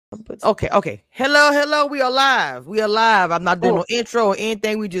Okay. Hello. We are live. I'm not doing no Oh, intro or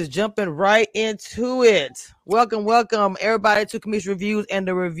anything. We just jumping right into it. Welcome, everybody to Commission Reviews and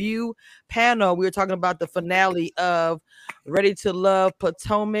the review panel. We are talking about the finale of Ready to Love,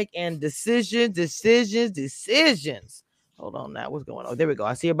 Potomac, and Decisions. Hold on now. What's going on? There we go.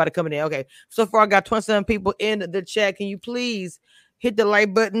 I see everybody coming in. Okay. So far, I got 27 people in the chat. Can you please hit the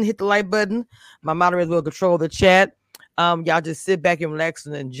like button? Hit the like button. My moderators will control the chat. Y'all just sit back and relax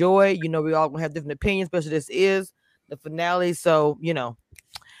and enjoy. We all gonna have different opinions, especially this is the finale. So,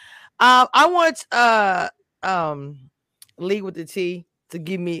 I want Lead with the T to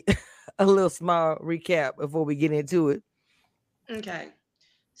give me a little small recap before we get into it. Okay.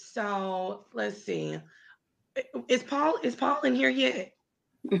 So let's see. Is Paul in here yet?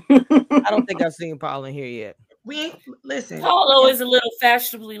 I don't think I've seen Paul in here yet. Listen. Paulo is a little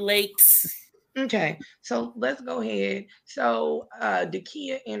fashionably late. Okay, so let's go ahead. So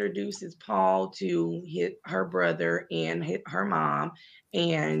Dakia introduces Paul to her brother and her mom,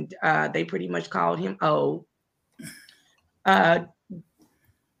 and they pretty much called him old.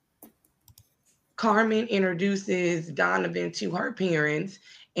 Carmen introduces Donovan to her parents,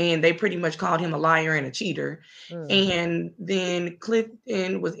 and they pretty much called him a liar and a cheater. And then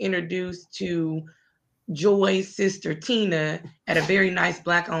Clifton was introduced to Joy's sister Tina at a very nice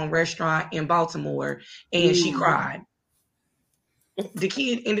Black-owned restaurant in Baltimore, and she cried. The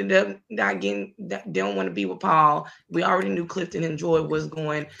kid ended up don't want to be with Paul. We already knew Clifton and Joy was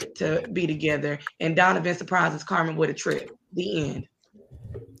going to be together, and Donovan surprises Carmen with a trip. The end.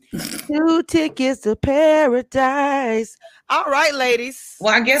 2 tickets to paradise. All right, ladies.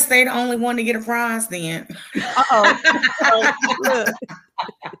 Well, I guess they the only one to get a prize then.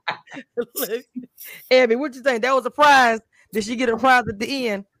 Look. Abby, what you think? That was a prize. Did she get a prize at the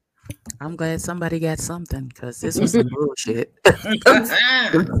end? I'm glad somebody got something because this was some bullshit. I'm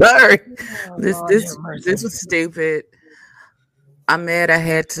sorry. This was stupid. I'm mad I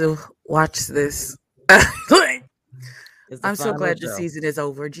had to watch this. I'm so glad the season is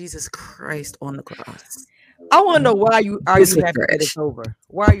over. Jesus Christ on the cross. I want to know why you happy that it's over.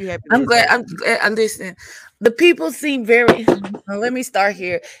 Why are you happy? I'm glad. I'm listening. The people seem very. Let me start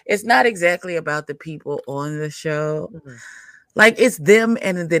here. It's not exactly about the people on the show. Mm-hmm. Like it's them,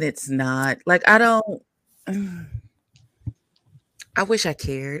 and then it's not. Like I don't. I wish I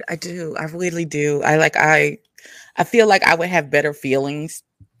cared. I do. I really do. I feel like I would have better feelings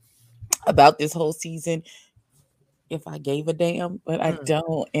about this whole season if I gave a damn, but I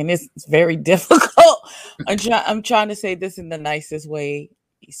don't, and it's very difficult. I'm trying to say this in the nicest way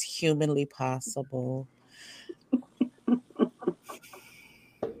it's humanly possible.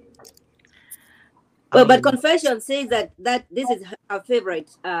 But Confession says that this is our favorite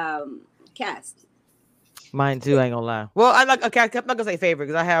cast. Mine too. I ain't gonna lie. Well, I'm not gonna say favorite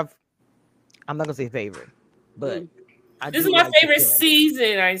because I'm not gonna say favorite, but this is my favorite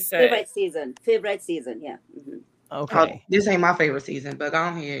season. I say favorite season. Yeah. Mm-hmm. Okay. This ain't my favorite season, but go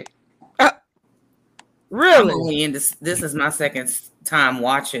ahead. Really? I'm only in this is my second time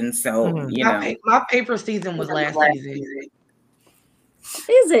watching, so my favorite season was last season.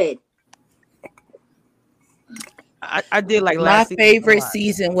 Is it? I did like my favorite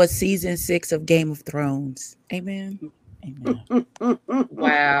season was season 6 of Game of Thrones. Amen.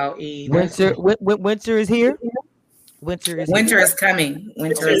 Wow. Winter is here. Winter is coming.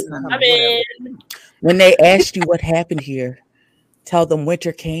 Winter is coming. When they asked you what happened here, tell them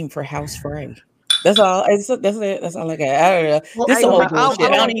winter came for House Frey. That's all. That's all I got. I don't know. Well, this whole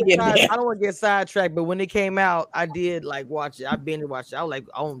bullshit. I don't want to get sidetracked, but when it came out, I did like watch it. I binge watched it. I was like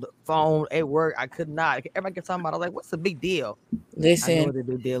on the phone at work. I could not. Everybody kept talking about it. I was like, "What's the big deal?" Listen, I know what the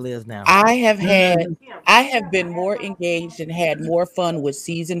big deal is now. I have been more engaged and had more fun with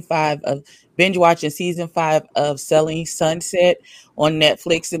season 5 of binge watching season 5 of Selling Sunset on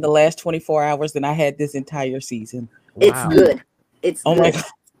Netflix in the last 24 hours than I had this entire season. It's good. It's good. My God.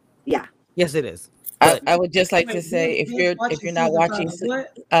 Yeah. Yes, it is. I would just like to say if you're not watching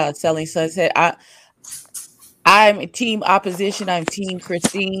Selling Sunset, I'm team opposition. I'm team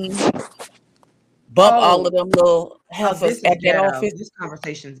Christine. Bump all of them little heifers at that office. This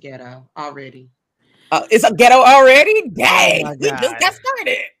conversation's ghetto already. It's a ghetto already? Dang, we just got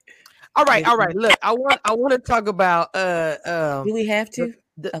started. All right. Look, I want to talk about do we have to?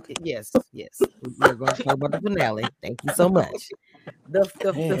 Okay. Yes. We're going to talk about the finale. Thank you so much.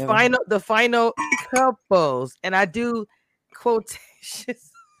 The final couples, and I do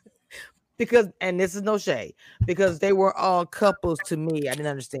quotations because, and this is no shade, because they were all couples to me. I didn't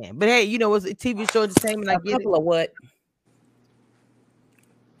understand, but hey, it's a TV show entertainment. I get couple of what?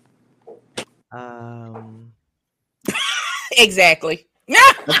 Exactly.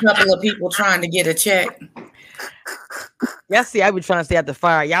 A couple of people trying to get a check. Y'all see, I be trying to stay at the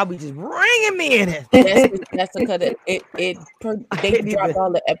fire. Y'all be just bringing me in it. That's because they dropped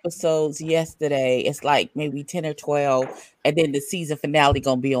all the episodes yesterday. It's like maybe 10 or 12, and then the season finale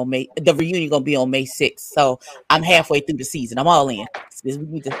gonna be on the reunion gonna be on May 6th. So I'm halfway through the season. I'm all in. We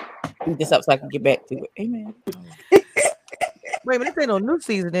need to beat this up so I can get back to it. Amen. Wait, but this ain't no new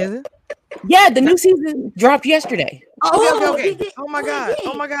season, is it? Yeah, the new season dropped yesterday. Okay. Oh my god.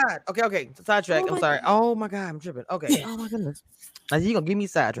 Okay. Sidetrack. I'm sorry. Oh my god, I'm tripping. Okay. Oh my goodness. Now you gonna give me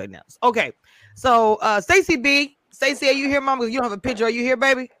sidetrack now. Okay. So Stacey B. Stacey, are you here, Mama? You don't have a picture. Are you here,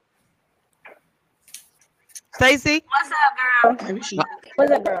 baby? Stacey? What's up, girl?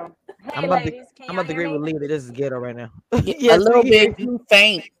 What's up, girl? Hey, ladies. I'm about to agree with Lee that this is ghetto right now. Yes, a little bit too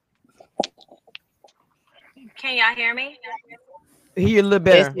faint. Can y'all hear me? Hear you a little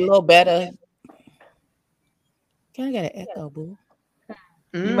better. It's a little better. Can I get an echo, boo?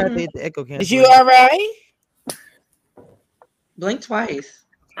 You might hit the echo cancel. Is you all right? Blink twice.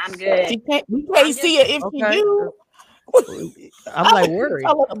 I'm good. We can't see it if you do. I'm like worried.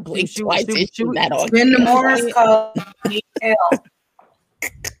 Blink twice. Then the Morris code.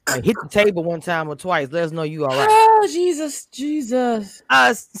 Like, hit the table one time or twice. Let us know you all right. Oh, Jesus.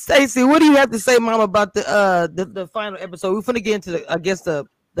 Stacey, what do you have to say, Mom, about the final episode? We're finna get into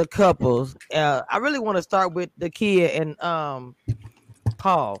the couples. I really want to start with the kid and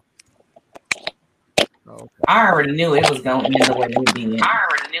Paul. Okay. I already knew it was going in the way we did.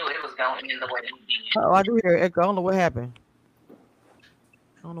 Oh, I do hear echo. I don't know what happened.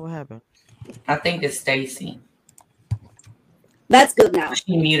 I think it's Stacey. That's good now.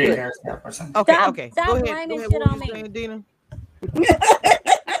 She muted herself or something. Okay. Stop Go ahead. blaming What shit were on you me. saying, Dina?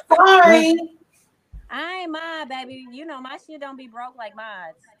 Sorry. I ain't mine, baby. You know my shit don't be broke like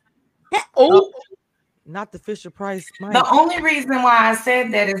mine. Oh, not the Fisher Price. Mike. The only reason why I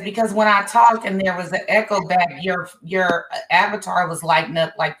said that is because when I talked and there was an echo back, your avatar was lighting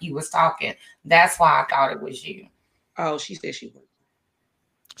up like you was talking. That's why I thought it was you. Oh, she said she would.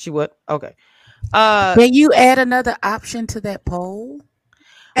 She would. Okay. Can you add another option to that poll?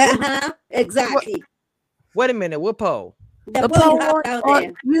 Exactly. Wait a minute. What poll? The poll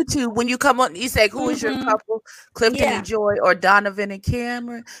on YouTube, when you come on, you say, who is your couple, Clifton and Joy or Donovan and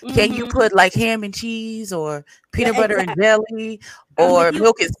Cameron? Can you put like ham and cheese or peanut butter and jelly or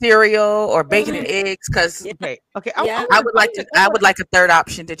milk and cereal or bacon and eggs? Because I would like a third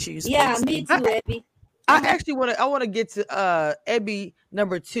option to choose. Yeah, please. me too, Abby. I actually want to get to Abby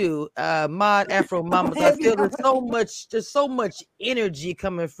number 2, Mod Afro Mamas. I feel there's so much energy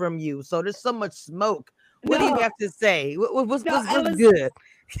coming from you. So there's so much smoke. What do you have to say? What's good?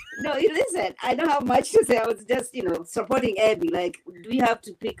 No, listen, I don't have much to say. I was just, supporting Abby. Like, do we have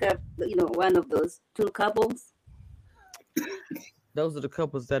to pick up, one of those 2 couples? Those are the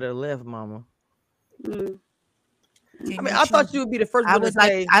couples that are left, Mama. I mean, I thought you would be the first one to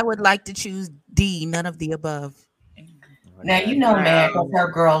say. I would like to choose D, none of the above. Now, you know, man, because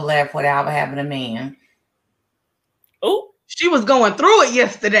her girl left without having a man. Oh, she was going through it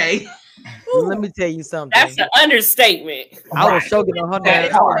yesterday. Let me tell you something. That's an understatement. I was choking on her.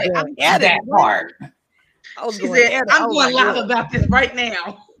 That part. She said, I'm going live about this right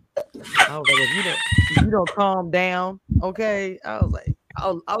now. I was like, if you don't calm down, okay. I was like,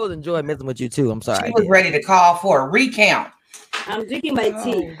 I was enjoying messing with you too. I'm sorry. She was ready to call for a recount. I'm drinking my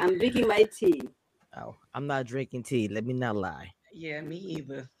tea. Oh, I'm not drinking tea. Let me not lie. Yeah, me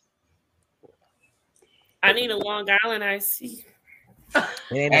either. I need a Long Island iced tea.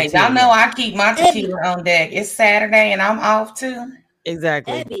 Hey, y'all know I keep my tequila on deck. It's Saturday and I'm off too.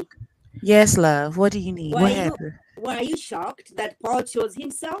 Exactly. Abby, yes, love. What do you need? What happened? Why are you shocked that Paul chose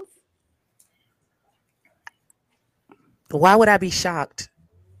himself? Why would I be shocked?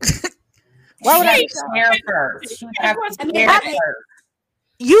 Why would I be shocked?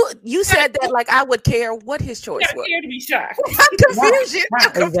 You said that like I would care what his choice was. Care to be shocked. I'm confused.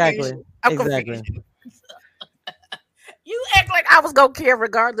 I'm Exactly. confused. You act like I was gonna care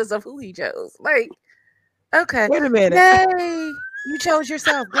regardless of who he chose. Like, okay. Wait a minute. Yay, you chose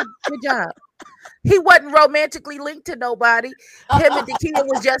yourself. Good job. He wasn't romantically linked to nobody. Him and Tequila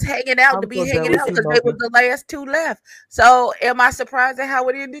was just hanging out because they were the last 2 left. So am I surprised at how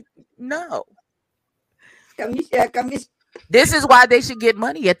it ended? No. This is why they should get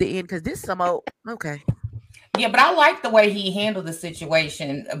money at the end, because this is some old okay. Yeah, but I like the way he handled the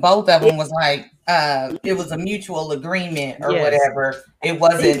situation. Both of them was like, it was a mutual agreement or whatever. It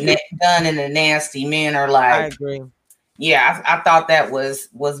wasn't done in a nasty manner. Like, I agree. Yeah, I thought that was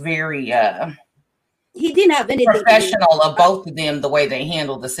very he didn't have anything professional of both of them, the way they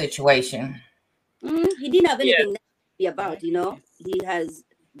handled the situation. He didn't have anything happy about. You know,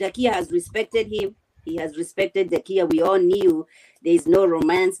 Dakia has respected him. He has respected Dakia. We all knew there's no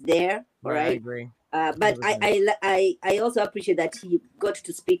romance there. All Right, I right. agree. But 100%. I also appreciate that he got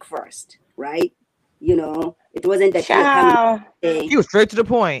to speak first, right? You know, it wasn't Dakia coming Child. He was straight to the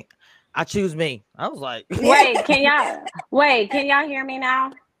point. I choose me. I was like, Wait, can y'all hear me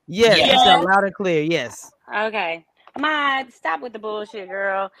now? yes, you Yeah. sound loud and clear. Yes. Okay. Mod, stop with the bullshit,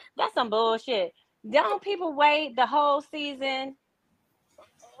 girl. That's some bullshit. Don't people wait the whole season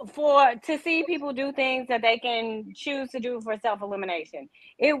to see people do things that they can choose to do for self-elimination?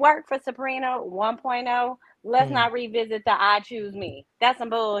 It worked for Sabrina 1.0. Let's not revisit the I choose me. That's some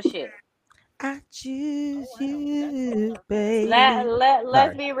bullshit. I choose you, baby. Let's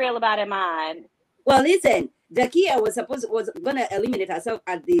Sorry. be real about it, Mod. Well, listen, Dakia was gonna eliminate herself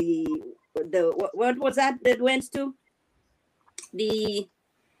at the what was that went to the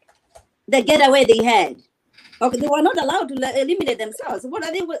getaway they had. Okay, they were not allowed to eliminate themselves. What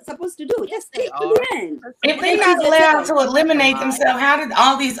are they supposed to do? Just they stick to are. the end. If they're not allowed to eliminate themselves, how did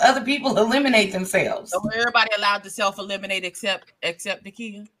all these other people eliminate themselves? So everybody allowed to self-eliminate except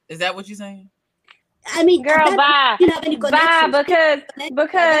Nakia? Is that what you're saying? I mean, Girl, bye. didn't have any Bye, connection. because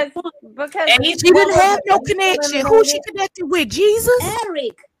And she didn't have no connection. Who she connected with? Jesus?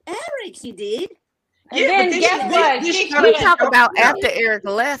 Eric, she did. And then guess what? She We should talk have. about after Eric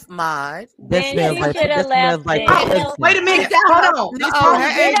left, Mod. That Then smells she like should have left. like Then. protection. Wait a minute. Hold on. Oh,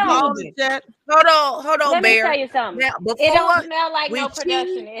 hey, Get pause on. the chat. Hold on, Let me Bear. tell you something. Now, It don't before smell like we no production.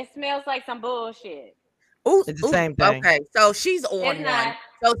 choose- It smells like some bullshit. Ooh, It's the same thing. Okay, so she's on It's one. not.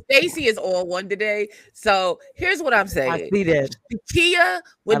 So Stacy is on one today. So here's what I'm I saying. see that.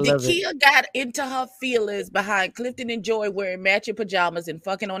 When I love it. Dakia got into her feelings behind Clifton and Joy wearing matching pajamas and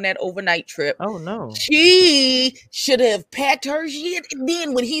fucking on that overnight trip, Oh no. she should have packed her shit.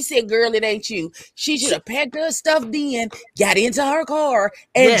 Then when he said, "Girl, it ain't you," she should have packed her stuff. Then got into her car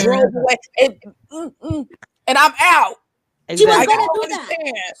and Yes. drove away. And I'm out. She was Exactly. gonna do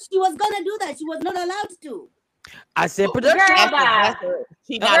understand. that. She was gonna do that. She was not allowed to. I said production. Girl, bye.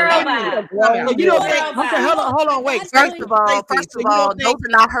 She No, not Girl, allowed bye. to. So you don't think? Girl, Okay, hold on, wait. First of all, Stacey, so you don't those think- are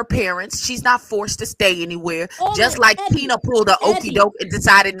not her parents. She's not forced to stay anywhere. Oh, Just like Eddie, Tina pulled a okey Eddie. doke and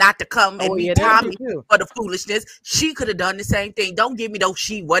decided not to come Oh, and meet yeah, that's Tommy true, too. for the foolishness. She could have done the same thing. Don't give me those.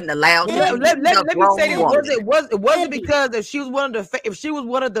 She wasn't allowed to. Eddie. Let me say this. Woman. It wasn't Eddie. because if she was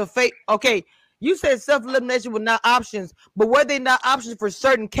one of the okay, you said self-elimination were not options, but were they not options for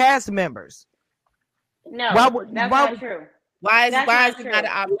certain cast members? No, that's why not true. Why is That's it not not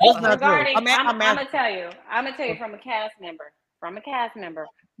an true. option? That's not true. Regarding, I'm I'm asking. gonna tell you from a cast member,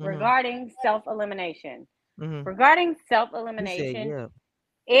 Mhm. regarding self-elimination. Mhm. Regarding You said, self-elimination, yeah.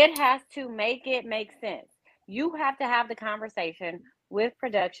 it has to make sense. You have to have the conversation with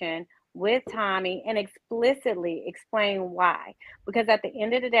production, with Tommy, and explicitly explain why. Because at the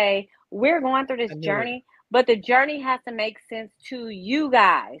end of the day, we're going through this I knew journey, but the journey has to make sense to you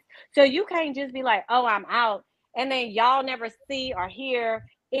guys. So you can't just be like, oh, I'm out, and then y'all never see or hear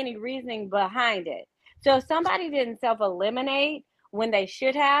any reasoning behind it. So if somebody didn't self-eliminate when they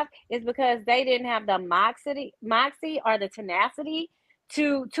should have, is because they didn't have the moxie or the tenacity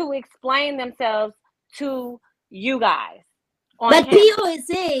to explain themselves to you guys. But Pio is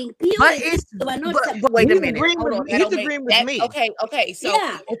saying, But wait a minute. Hold on. He's agreeing with me. Okay. So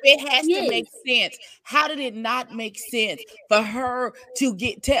Yeah. if it has to Yes. make sense, how did it not make sense for her to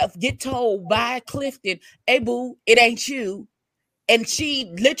get told by Clifton, "Hey boo, it ain't you," and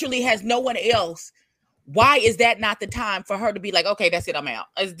she literally has no one else? Why is that not the time for her to be like, "Okay, that's it, I'm out.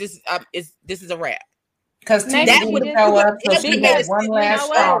 This is a wrap"? Because Tina Maybe didn't she show just- up, so she because had one you last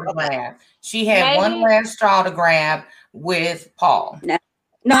know straw what? to grab. She had one Maybe- last straw to grab with Paul. No.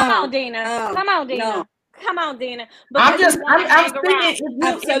 Come on, Dina. No. Come on, Dina. No. Come on, Dina. I'm Because just, you wanna I'm hang around. speaking.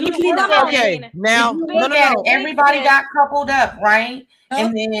 Absolutely If you not. look at Okay, Dina. now if you no, look no, at no. it, everybody got coupled up, right? Huh?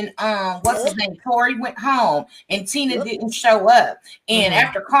 And then what's his name? Tori went home and Tina Yep. didn't show up. And Mhm.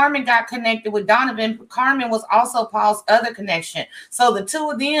 after Carmen got connected with Donovan, Carmen was also Paul's other connection. So the two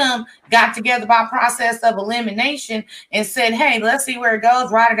of them got together by process of elimination and said, "Hey, let's see where it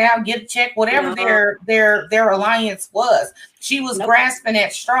goes, write it out, get a check, whatever No. their alliance was." She was Nope. grasping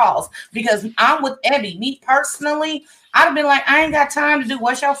at straws because I'm with Ebby. Me personally, I'd have been like, I ain't got time to do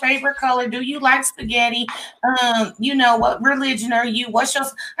what's your favorite color? Do you like spaghetti? What religion are you?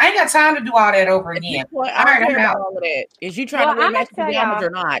 I ain't got time to do all that over again. Well, All right, I'm out. all of that. Is you trying Well, to wear I'ma matching tell pajamas y'all- or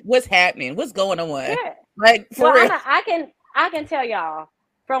not? What's happening? What's going on? Yeah. Like for real. I can tell y'all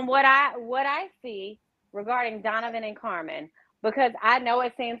from what I see regarding Donovan and Carmen, because I know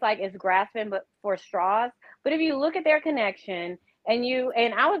it seems like it's grasping but for straws. But if you look at their connection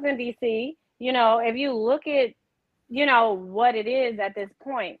and I was in DC, if you look at you know, what it is at this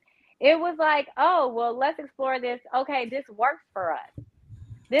point. It was like, oh, well, let's explore this. Okay, this works for us.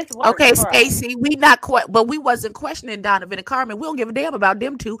 This works Okay, for us. Stacey, we not but we wasn't questioning Donovan and Carmen. We don't give a damn about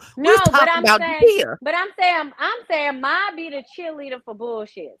them two. No, We're but talking I'm about saying, here. but I'm saying, mine be the cheerleader for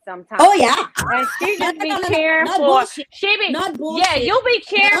bullshit sometimes. Oh yeah, and she just be No, cheering not for. bullshit. She be Not bullshit. Yeah, you be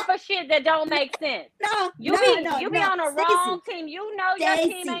cheering No. for shit that don't make sense. No, You no, be no, you be no. on a Stacey, wrong team. You know your team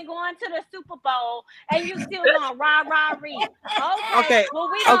Stacey. ain't going to the Super Bowl, and you still gonna rah read. Okay, well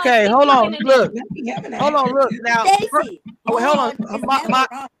we don't okay, keep hold on. looking at Look, Let me have an hold on. Look now. Stacey. Oh, hold on, is Mod, never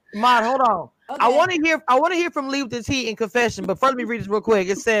wrong. Mod, hold on. I Okay. want to hear from Lee with this heat and confession. But first, let me read this real quick.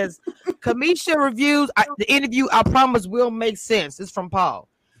 It says, "Kamisha reviews the interview. I promise will make sense." It's from Paul.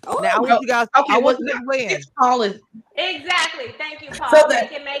 Oh, Now I want you guys. Okay, I want well, you to win. this Paul is Exactly. Thank you, Paul. So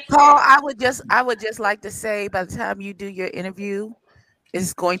Make it make Paul, sense. I would just like to say, by the time you do your interview,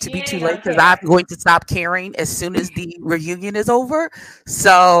 it's going to be You too ain't late gonna because care. I'm going to stop caring as soon as the reunion is over.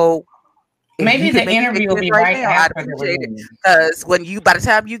 So if maybe you the can make interview will this be right now, I'd after the appreciate it. reunion. Because by the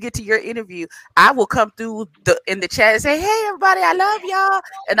time you get to your interview, I will come through in the chat and say, "Hey, everybody, I love y'all,"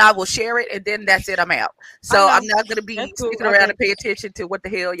 and I will share it, and then that's it. I'm out. So I'm not going to be That's cool. sticking around Okay. and pay attention to what the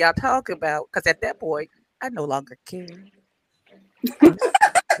hell y'all talking about. Because at that point, I no longer care.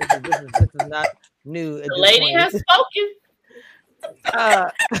 This is not new at The this lady point. has spoken.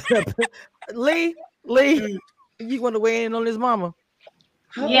 Lee, you want to weigh in on this, mama?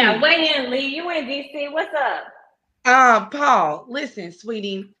 Yeah, weigh in, Lee. You in DC? What's up? Paul, listen,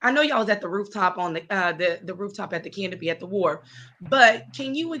 sweetie. I know y'all was at the rooftop on the rooftop at the canopy at the wharf, but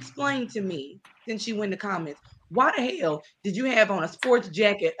can you explain to me, since you in the comments, why the hell did you have on a sports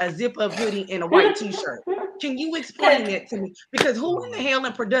jacket, a zip-up hoodie, and a white t-shirt? Can you explain that to me? Because who in the hell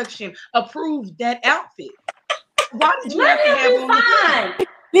in production approved that outfit? Why did you have to have on the hoodie?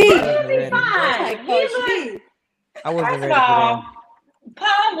 Let him be fine. He Coach look. Lee. I wasn't First ready of for that. all,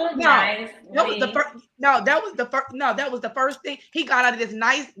 Paul looked No, nice. that was the Lee. first. No, that was the first. No, that was the first thing. He got out of this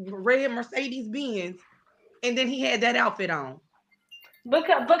nice red Mercedes Benz, and then he had that outfit on.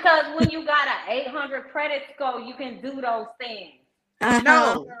 Because when you got an 800 credit score, you can do those things.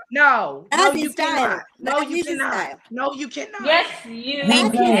 No, That's you his style. cannot. No, That you is his cannot. style. No, you cannot. Yes, you He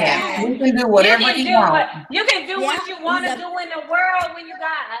That's his can. style. He can do whatever you he can do wants. you can do what Yeah, you want to he's a- do in the world when you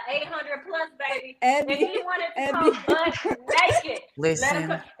got an 800 plus baby. Abby, If he wanted to Abby. come butt naked, let him Listen,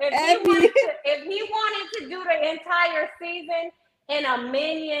 come. Abby. If he wanted to do the entire season in a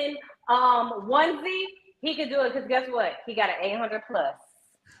minion onesie, he could do it because guess what? He got an 800 plus.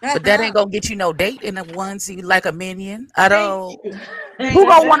 but that ain't gonna get you no date in a onesie like a minion. I don't. Thank Who you.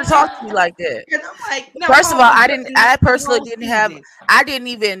 gonna want to talk to me like that? Because I'm like, no, First of Paul all, was I dressing didn't. nice I for the personally whole didn't have.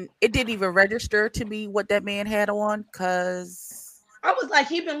 season. It didn't even register to me what that man had on because I was like,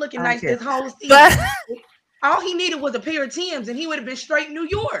 he been looking I don't nice care. this whole season. But All he needed was a pair of Timbs, and he would have been straight in New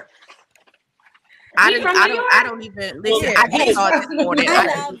York. I He from don't. New York? I don't even listen. Yeah. I just saw it this morning.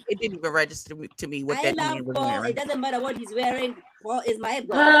 I It didn't even register to me what I that love man was Paul. wearing. It doesn't matter what he's wearing. Paul is my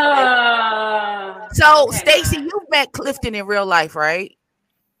God. So, Okay, Stacey, fine. you met Clifton in real life, right?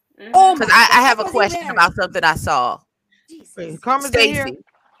 Oh Because my I God, have a what was he question wearing? about something I saw. Jesus. Wait, Carmen's in here. Stacey,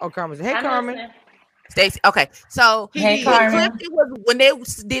 Oh, Carmen's in. Hey, I'm Carmen. listening. Stacey. Okay, so Hey, He- when Carmen. Clifton was when they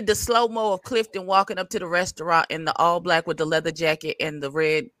did the slow mo of Clifton walking up to the restaurant in the all black with the leather jacket and the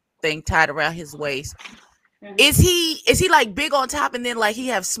red thing tied around his waist. Is he like big on top and then like he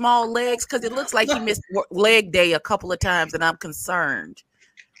have small legs? Because it looks like he missed leg day a couple of times, and I'm concerned.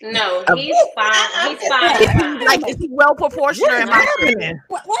 No, Um, he's fine. He's fine. Is he fine. like is he well proportioned or What is am I happening?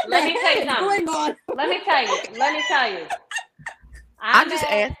 What Let the me hell tell you is something. going on? Let me tell you. I'm just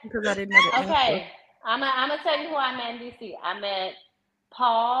asking because I didn't know the answer. Okay, I'm gonna tell you who I met in DC. I met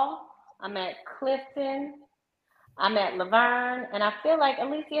Paul. I met Clifton. I met Laverne, and I feel like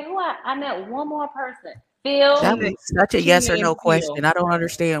Alicia. I met one more person. Phil. That was such a yes or no Keenan question. Phil. I don't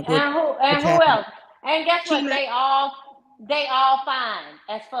understand what And who happened. else? And guess what? Keenan- They all fine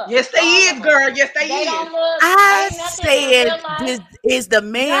as fuck. Yes, they All is, of them. girl. Yes, they They is. don't look. I Ain't nothing in said, real life. is the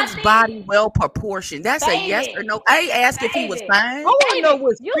man's Nothing. body well proportioned? That's a yes or Baby. no. I ain't asked if he was Baby. fine. I want to know Baby,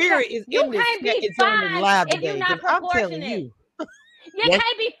 what you spirit can't- is you in this. can't be It's on this fine live if today. you're not Because I'm telling proportionate. you, You Yes.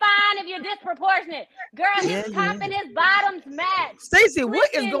 can't be fine if you're disproportionate. Girl, Yeah, his top yeah. and his bottoms match. Stacey, what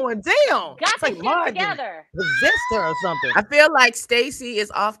is Clifton going down? Got It's the like shit Martin together. possessed her or something. I feel like Stacey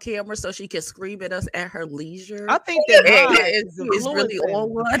is off camera so she can scream at us at her leisure. I think that Hey, Mod is really influencing on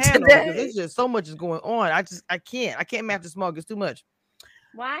the one panel today. because there's just so much is going on. I can't match the smoke. It's too much.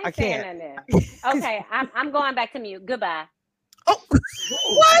 Why I ain't saying can't. nothing there? Okay, I'm going back to mute. Goodbye. Oh,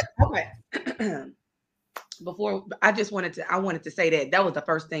 what? Okay. Before I wanted to say that was the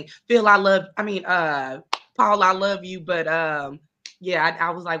first thing. Phil, Paul, Paul, I love you, but yeah, I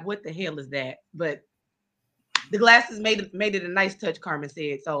was like, what the hell is that? But the glasses made it a nice touch, Carmen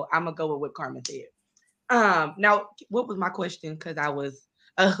said. So I'm gonna go with what Carmen said. Now what was my question? Because I was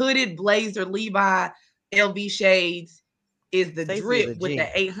a hooded blazer, Levi, LV shades is the Stacey drip is a with G.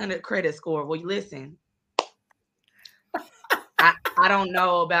 the 800 credit score. Well, you listen. I don't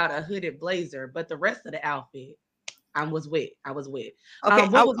know about a hooded blazer, but the rest of the outfit, I was with. Okay,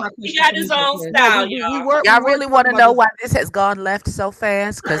 What was my question? He got his Kamisha? own Yes. style, we y'all. were Y'all we were really talking want to about know this. why this has gone left so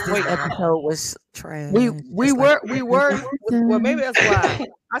fast? Because this Wait, episode was trash. we Just like were well, maybe that's why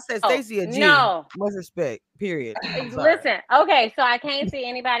I said Oh, Stacey a G. no. Much respect. Period. I'm sorry. Listen, okay, so I can't see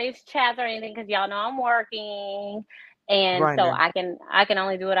anybody's chats or anything because y'all know I'm working, and so Grinder. I can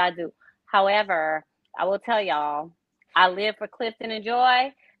only do what I do. However, I will tell y'all, I live for Clifton and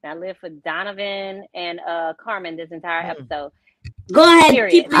Joy, and I live for Donovan and Carmen this entire episode. Go ahead.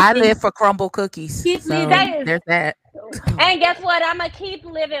 Period. Keep I living. live for crumble cookies. Keep So living. there's that. And guess what? I'm gonna keep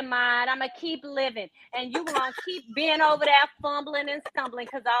living mine. I'm gonna keep living, and you gonna keep being over there fumbling and stumbling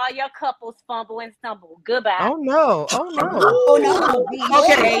because all your couples fumble and stumble. Goodbye. Oh no! Oh no! Oh no.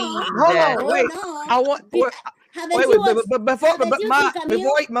 Okay, Hey, hold that. on. Oh Wait, no. I want. Wait, Haven't wait, you but, watched? but before, Haven't but you my seen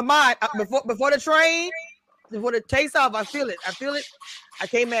Camille? before the train, before the takes off, I feel it. I feel it. I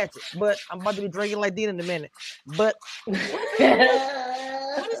can't match it, but I'm about to be drinking like Dean in a minute. But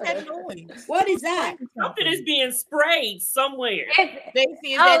What is that noise? What is that? Something is being sprayed somewhere.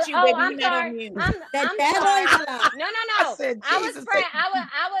 Stacey, is Oh, that you, baby? I'm You not sorry. on mute. The I'm devil sorry. is alive. No. I said, I was Jesus, spraying.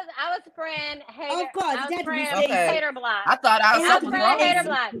 I was spraying hater. Of course, I it was had to be spraying Stacey. hater block. I thought I was It I had was to be spraying hater Stacey.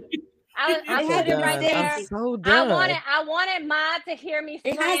 block. I I'm put so it right done. I'm there. so done. I wanted Maude to hear me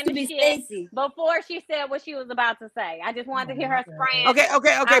It has spraying to the be shit Stacey. before she said what she was about to say. I just wanted to hear her spraying. Okay. I'm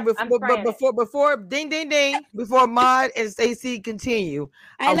spraying it. Before ding ding ding, before Maud and Stacey continue,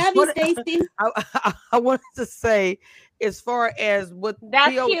 I love you, Stacey. I wanted to say, as far as what That's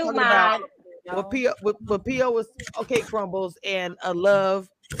P.O. was cute, talking about, Maude. what P.O. was okay, crumbles and a love.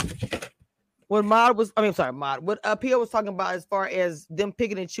 What Maud was, I mean, sorry, Maud. What P.O. was talking about, as far as them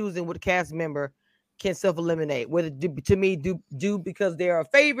picking and choosing what cast member can self eliminate, whether to me do because they're a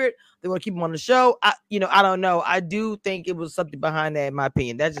favorite, they want to keep them on the show. I don't know. I do think it was something behind that, in my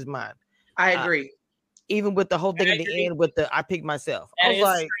opinion. That's just mine. I agree. Even with the whole thing I at the agree. end with the I picked myself. That I was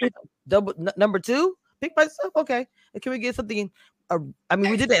is like, double number two, pick myself. Okay, and can we get something? I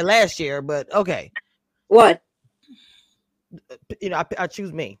mean, we did that last year, but okay. What? I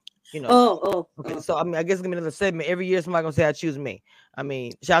choose me. Oh. Okay, so I mean, I guess it's gonna be another segment every year. Somebody gonna say I choose me. I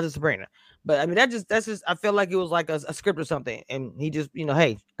mean, shout out to Sabrina, but I mean that's just I feel like it was like a script or something, and he just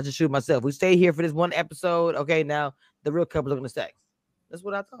hey, I just shoot myself. We stay here for this one episode. Okay, now the real couple are gonna stay. That's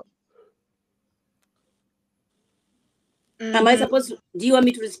what I thought. Am I supposed to? Do you want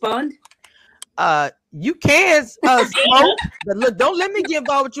me to respond? You can smoke, but look, don't let me get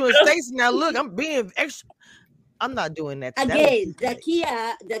involved with you and Stacey. Now look, I'm being extra. I'm not doing that. Again, the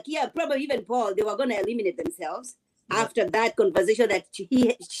Kia, probably even Paul, they were going to eliminate themselves after that conversation that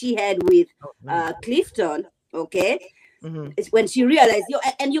she had with Clifton. Okay, it's when she realized,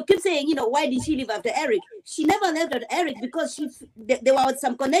 and you keep saying, why did she leave after Eric? She never left after Eric because there was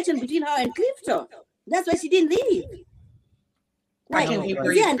some connection between her and Clifton. That's why she didn't leave. I Right? can't wait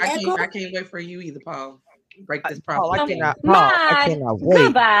for Is you. there an echo? I can't wait for you either, Paul. Break this Paul, problem. I cannot wait.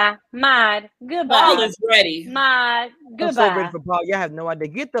 Goodbye, Maude. Goodbye. Paul is ready. Maude. I'm so ready Goodbye. for Paul. Y'all have no idea.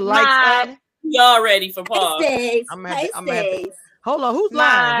 Get the lights up. Maude. Y'all ready for Paul? Stays. I'm Hi, gonna have to. Stays. Hold on, who's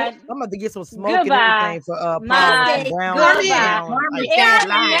lying? Maude. I'm about to get some smoke and Goodbye. everything for Paul. Maude. Brown, Goodbye. brown, It It can't has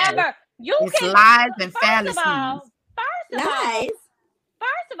lie. never. You It's can. lies and First of all, Lies.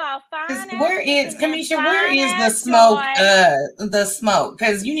 fine. Where is Kamisha? Where fine is the ass smoke? Joy. The smoke,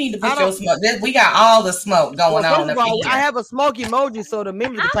 because you need to I put don't- your smoke. We got all the smoke Well, going first on of up all, here. I have a smoke emoji, so the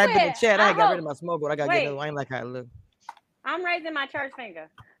members can type in the would- chat. I I got rid hope- of my smoke, but I gotta Wait. get another one. I ain't like how it look. I'm raising my church finger.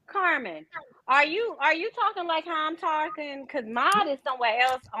 Carmen, are you talking like how I'm talking? Because Maude is somewhere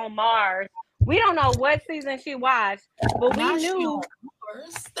else on Mars. We don't know what season she watched, but we knew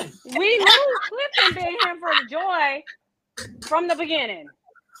Clifton been here for Joy from the beginning.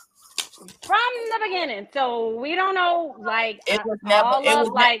 So we don't know, like, It was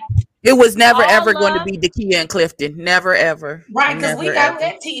It was never all ever going to love- be Dakia and Clifton. Never ever. Right, because we Never, got ever.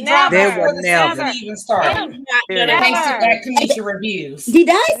 that tea Never. drop There before was the never. season even started. Period. Thanks to Never. that Kamisha reviews. Did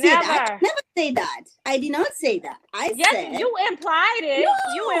I say that? Never. I never say that. I did not say that. I Yes, said you implied it. No.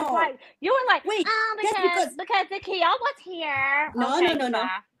 You were like, Wait, because that's the Kia was here. No, Okay, no. bye.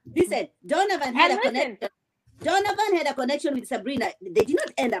 Listen, Donovan had And a listen. connection. Donovan had a connection with Sabrina. They did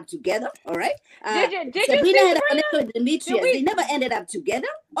not end up together, all right? Did you Sabrina see had a Sabrina? connection with Demetrius. Did we- They never ended up together.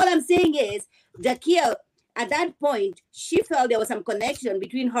 All I'm saying is Dakia at that point, she felt there was some connection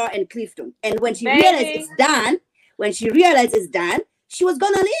between her and Clifton. And when she realized it's done, she was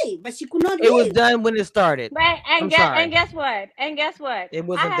gonna leave, but she could not leave. It was done when it started. And guess what? It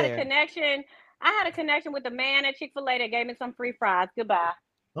wasn't there. I had a connection with the man at Chick-fil-A that gave me some free fries. Goodbye.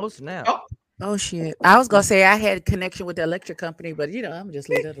 Oh snap! Oh shit! I was gonna say I had a connection with the electric company, but I'm just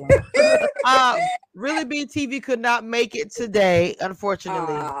leave it alone. Really, BTV could not make it today,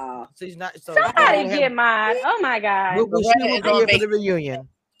 unfortunately. So she's not. So somebody get mine. Oh my God! We'll be here for the reunion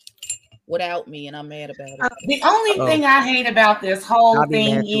without me, and I'm mad about it. The only thing I hate about this whole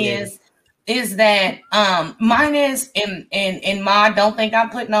thing is that Minus and Ma, don't think I'm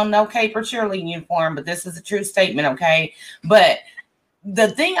putting on no caper cheerleading uniform, but this is a true statement, okay? But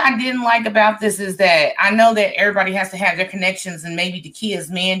the thing I didn't like about this is that I know that everybody has to have their connections, and maybe Takia's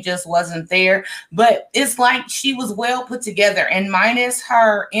man just wasn't there, but it's like she was well put together, and minus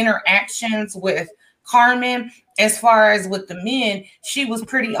her interactions with Carmen, as far as with the men, she was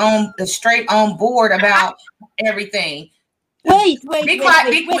pretty straight on board about everything. Wait, let me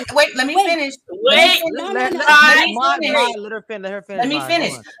finish. Let her finish. Let me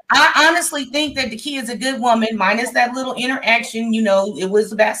finish. I honestly think that the key is a good woman, minus that little interaction. It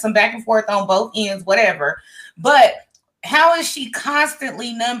was about some back and forth on both ends, whatever. But how is she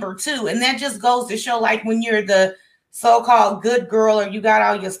constantly number two? And that just goes to show, like, when you're the so-called good girl or you got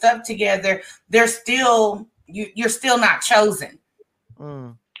all your stuff together, you're still not chosen.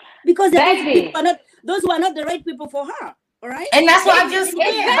 Because those who are not the right people for her. All right. And that's what I just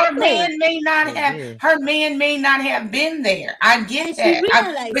said. Her man may not have been there. I get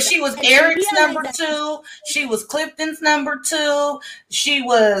that. But she was Eric's number two. She was Clifton's number two. She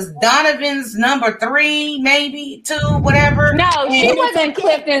was Donovan's number three, maybe two, whatever. No, she wasn't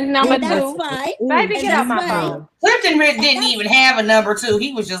Clifton's number two. Baby, get off my phone. Clifton didn't even have a number two.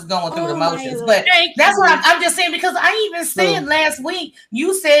 He was just going through the motions. But that's what I'm just saying, because I even said last week,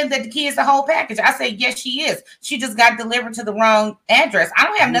 you said that the key is the whole package. I said, yes, she is. She just got delivered to the wrong address. I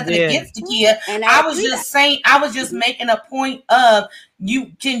don't have nothing against Takia. And I was just saying, I was just making a point of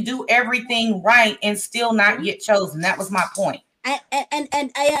you can do everything right and still not get chosen. That was my point.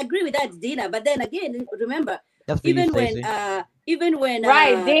 And I agree with that, Dina. But then again, remember, even when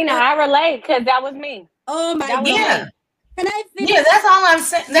right, Dina, I relate because that was me. Oh my God. Yeah. Can I finish? Yeah, that's all I'm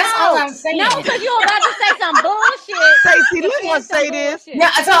saying. All I'm saying. No, because you're about to say some bullshit. Stacey, let me say this.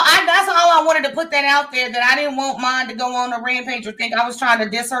 Yeah, so that's all I wanted to put that out there, that I didn't want mine to go on a rampage or think I was trying to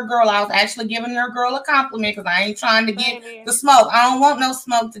diss her girl. I was actually giving her girl a compliment because I ain't trying to get the smoke. I don't want no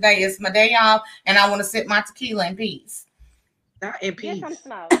smoke today. It's my day off, and I want to sip my tequila in peace. Not in peace. Get some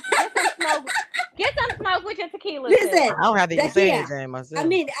smoke. Get some smoke with your tequila. Listen, I don't have to even say anything myself. I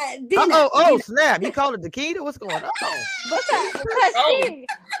mean, Dina, snap! You call it tequila? What's going on? Because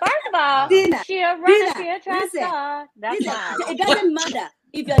first of all, she a runner, she a track star. That's why. It doesn't matter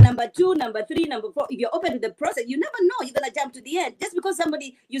if you're number two, number three, number four. If you're open to the process, you never know. You're gonna jump to the end. Just because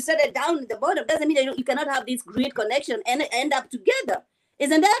somebody you set it down at the bottom doesn't mean that you cannot have this great connection and end up together.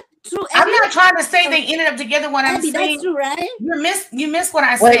 Isn't that true? I'm not trying to say they ended up together. What I'm saying, that's true, right? You missed what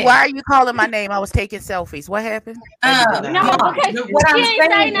I said. Wait, why are you calling my name? I was taking selfies. What happened? No, because she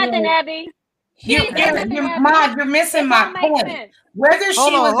ain't say nothing, Abby. You're missing my point. Whether she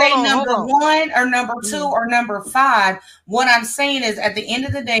was a number one or number two or number five, what I'm saying is at the end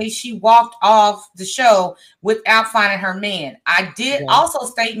of the day, she walked off the show without finding her man. I did also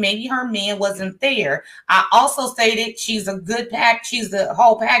state maybe her man wasn't there. I also stated she's a good pack. She's the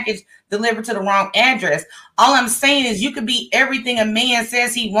whole package delivered to the wrong address. All I'm saying is you could be everything a man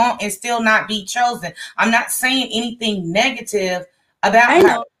says he won't and still not be chosen. I'm not saying anything negative about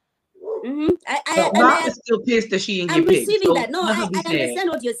her. I'm still pissed that she didn't get picked. I'm receiving that. No, I understand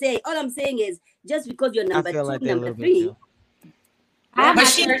what you're saying. All I'm saying is just because you're number two, number three. But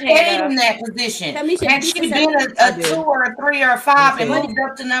she stayed in that position. Had she been a 2 or a 3 or a 5 and moved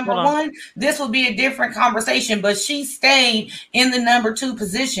up to number 1, this would be a different conversation. But she stayed in the number 2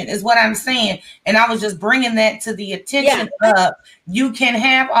 position is what I'm saying. And I was just bringing that to the attention of you can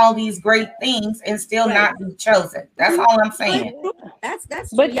have all these great things and still not be chosen. That's all I'm saying. That's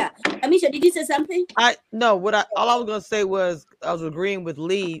true. Yeah. Amisha, did you say something? All I was gonna say was I was agreeing with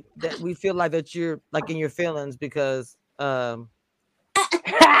Lee that we feel like that you're like in your feelings because I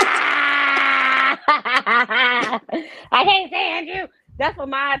can't stand you. That's for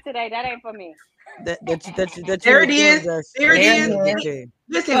mine today. That ain't for me. There it is. There it is.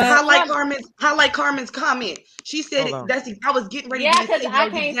 Listen, highlight Carmen's comment. She said I was getting ready to say I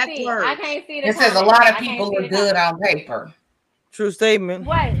can't see. I can't see. It says a lot of people look good on paper. True statement.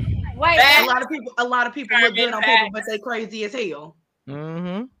 Wait. A lot of people look good on paper, but they crazy as hell.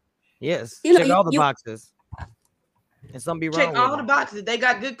 Mm-hmm. Yes. Check all the boxes. And some be wrong Check with all the them. boxes. They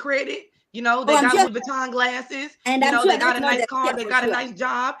got good credit. You know, Oh, they I'm got sure. Louis Vuitton glasses. And You I'm know, sure they got that's a not nice the car. yeah, They for got a sure. nice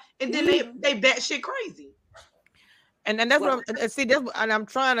job, and then they bat shit crazy. And that's Well, what and see. That's and I'm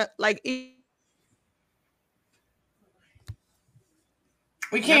trying to like.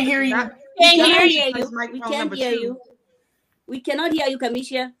 We Not can't to, hear you. not, we Can't hear cannot not hear to place you. We microphone can't number hear 2. you. We cannot hear you,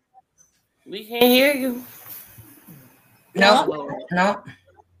 Kamisha. We can't hear you. No, Lord. no.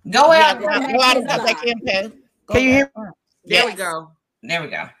 Go Yeah, out. go out That of is the house. I bad. can't pay. Can you hear? There we Yes. go. There we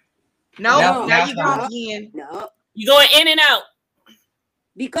go. Nope. No, Now now you it's gone not. again. No, You going in and out.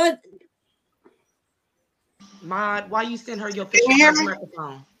 because Mod, why you send her your Fisher you hear Price me?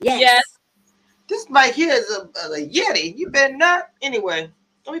 microphone? yes. Yes. This mic here is a Yeti. You better not. Anyway,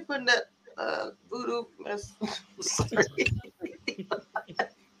 let me put in that voodoo mess. Sorry.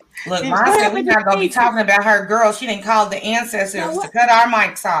 Look, What Mom said we're happened to not gonna be Casey? talking about her girl. She didn't call the Now ancestors to what? cut our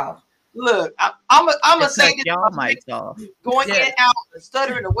mics off. Look, I'm gonna Just say cut this y'all about mics off. going in Yes. and out,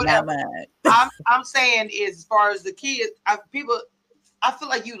 stuttering or Not whatever. mine. I'm saying is as far as the kids, I feel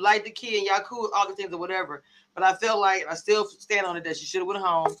like you like the kid and y'all cool with all the things or whatever. But I feel like I still stand on it that she should have went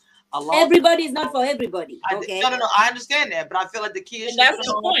home a long Everybody is not for everybody. I, Okay. no, I understand that, but I feel like the kid And should that's have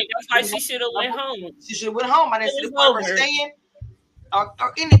the went home. point. That's why she should have went home. She should have went home. I didn't see It the was point of her over. staying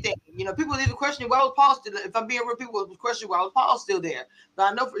or anything. You know, people even question why was Paul still. If I'm being real, people was questioning why was Paul still there.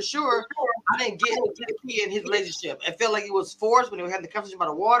 But I know for sure I didn't get the kid in his relationship. I felt like it was forced when they were having the conversation about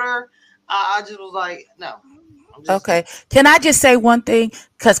the water. I just was like, no. Okay. Can I just say one thing?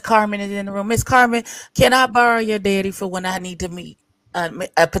 Because Carmen is in the room. Miss Carmen, can I borrow your daddy for when I need to meet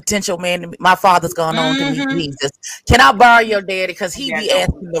a potential man? My father's gone on to meet Jesus. Can I borrow your daddy? Because he be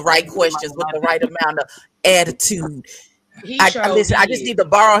asking the right questions with the right amount of attitude. He Listen, I just did. need to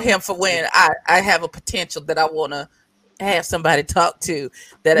borrow him for when I have a potential that I want to have somebody talk to.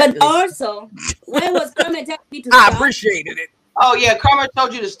 But also, why was Carmen telling me to I stop? appreciated it. Oh yeah, Carmen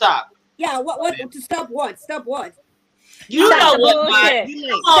told you to stop. Yeah, what to stop what? Stop what? You know Stop the what, Mike? bullshit.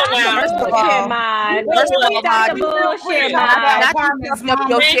 Come on Stop now. the First of bullshit, all, Mike. First of all, Stop Ma, the you real bullshit, quick. Mike. Not you puffing up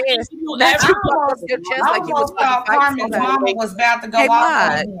your Man, chest. you Not ever- you puffing up your chest I like you was almost going to thought fight Carmen's somebody. mama was about to go Hey, off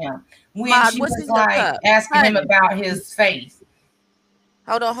Maude. on him when Maude, she what's was in your like cup? asking him Honey. about his faith.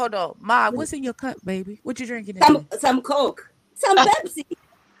 Hold on. Ma, what's in your cup, baby? What you drinking today? Some Coke, some Pepsi.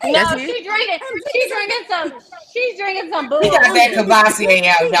 No, That's it? she's drinking some He got that bullshit. Cavassier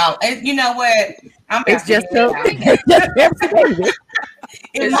out, y'all. And you know what? I'm about It's to just head a, out. it's just Pepsi, baby.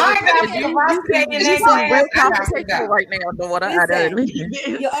 If mine got Cavassier in You that seem real glass, I got to confrontational go. right now, daughter.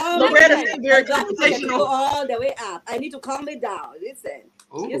 Listen, you all Loretta listen, seemed very I got to go confrontational. all the way up. I need to calm it down. Listen.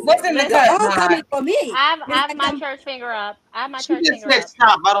 What's in the You're cup, all Maude? coming for me. I have my church finger up. She just said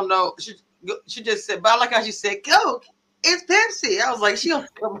stop. I don't know. She just said, but I like how she said, go. It's Pepsi. I was like, she on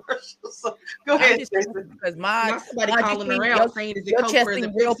commercial. So go I'm ahead, just Jason. because Now somebody calling her out saying, is it your Coke chest or is it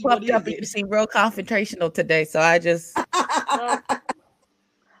seem real Pepsi? What puffed up is and you it? seem real confrontational today. So I just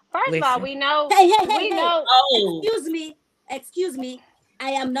First of all, we know. Hey. Oh, Excuse me. I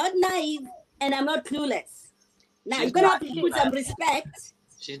am not naive and I'm not clueless. Now She's you're gonna not. have to She's put not. some respect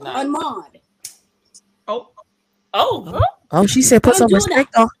She's not. on Maud. Oh, she said put Don't some do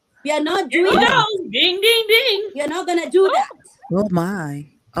respect that. on. We are not here doing you that. go. Ding, ding, ding. We are not gonna do that. Oh my.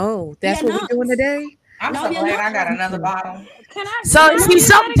 Oh, that's We are what we're doing not. today. I'm No, so we are glad not. I got another bottle. can I? So Can I see, do that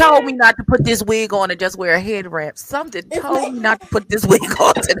something told again? me not to put this wig on and just wear a head wrap. Something It's told me not to put this wig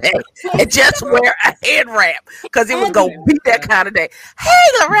on today and just wear a head wrap because it was gonna be that kind of day. Hey,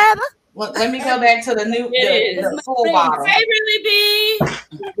 Loretta. Well, let me go back to the Yes. the full friends. bottle. Hey, really,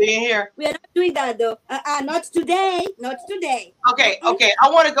 B. Being here. We are not doing that though. Not today. Not today. Okay. I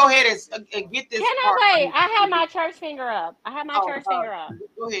want to go ahead and get this Can part. I wait? I have my church finger up.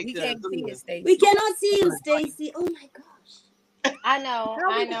 Go ahead. We cuz. can't Go see ahead. it, Stacey. We cannot see you, Stacy. Oh my gosh. I know.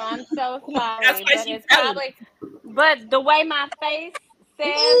 I'm so sorry, That's why but she's it's telling probably. But the way my face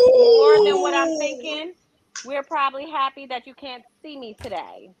says more than what I'm thinking, we're probably happy that you can't see me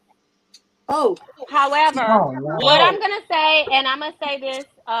today. Oh, However, Oh, no. what I'm gonna say, and I'm gonna say this,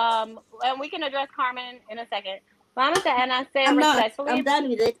 and we can address Carmen in a second. But I'm gonna say, and I say it I'm not. respectfully. I'm done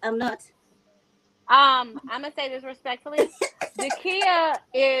with it. I'm not. I'm gonna say this respectfully. The Kia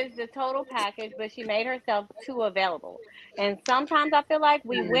is the total package, but she made herself too available. And sometimes I feel like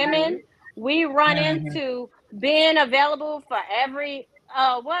we women, we run into being available for every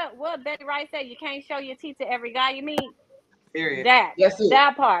what Betty Wright said, you can't show your teeth to every guy you meet. Period.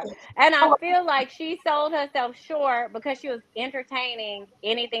 That part. And I feel like she sold herself short because she was entertaining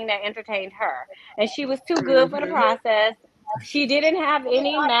anything that entertained her. And she was too good for the process. She didn't have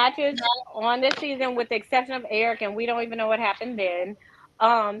any matches on this season with the exception of Eric, and we don't even know what happened then.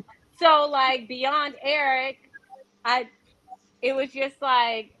 So like beyond Eric, it was just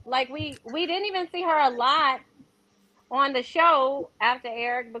like we didn't even see her a lot on the show after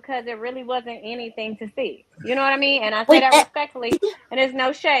Eric because it really wasn't anything to see. You know what I mean? And I say Wait, that respectfully, and there's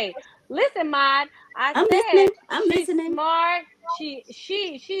no shade. Listen, Maud, I I'm said listening. I'm she's listening. smart.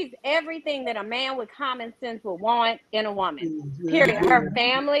 She's everything that a man with common sense would want in a woman. Period. Her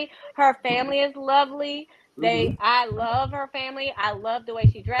family is lovely. I love her family. I love the way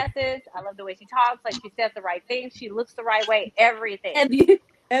she dresses. I love the way she talks. Like, she says the right things. She looks the right way. Everything.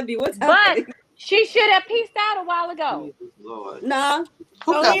 Abby, what's But happening? she should have pieced out a while ago. Lord. No.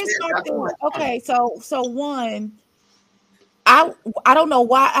 So here's my thing. Okay, so one, I don't know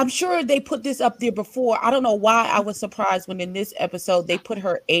why. I'm sure they put this up there before. I don't know why I was surprised when in this episode they put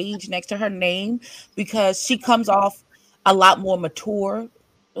her age next to her name, because she comes off a lot more mature.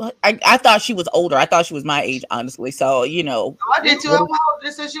 I thought she was older. I thought she was my age, honestly. So, you know, Oh, I did too. How old did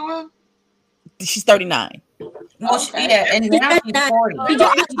they say she was? she's 39. Oh, Okay. yeah, and now she's 40. Did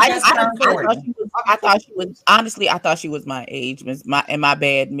So you- I thought she was my age, my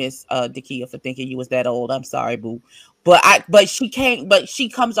bad, Miss Dakia, for thinking you was that old. I'm sorry, boo. But she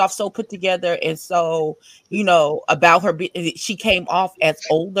comes off so put together, and so, you know, about her, she came off as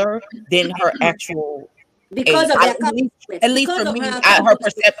older than her actual because age. of their At least for me,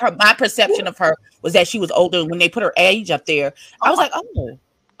 my perception of her was that she was older. When they put her age up there, I was like, oh.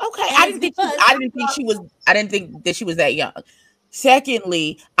 Okay, I didn't think that she was that young.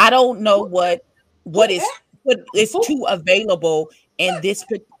 Secondly, I don't know what is too available in this.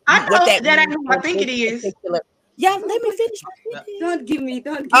 I know what that ain't means who I in think it this is. particular- Yeah, let me finish. Don't give me.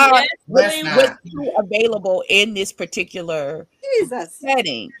 Let's not. What's too available in this particular Jesus.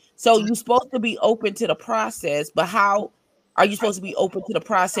 setting? So you're supposed to be open to the process, but how are you supposed to be open to the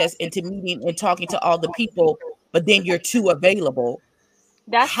process and to meeting and talking to all the people, but then you're too available?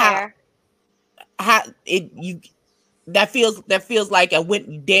 That's fair. How it you that feels like a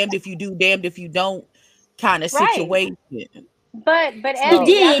went damned if you do, damned if you don't kind of situation. But So- Abby, that's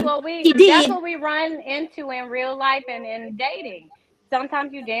did. what we run into in real life and in dating.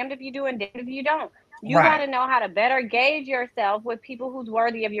 Sometimes you damned if you do and damned if you don't. You got to know how to better gauge yourself with people who's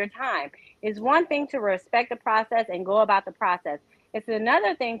worthy of your time. It's one thing to respect the process and go about the process. It's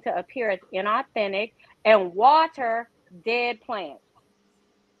another thing to appear as inauthentic and water dead plants.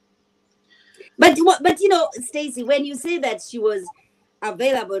 But you know, Stacy, when you say that she was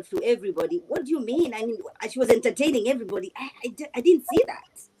available to everybody, what do you mean? I mean, she was entertaining everybody. I didn't see that.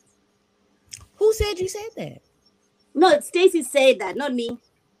 Who said you said that? No, Stacy said that, not me.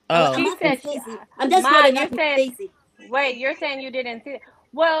 Oh, She said, Stacy. I'm just Ma, following you're up with saying, Stacy. wait, you're saying you didn't see it?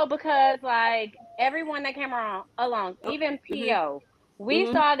 Well, because like everyone that came along, even PO,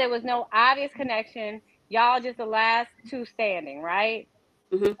 we saw there was no obvious connection. Y'all just the last two standing, right?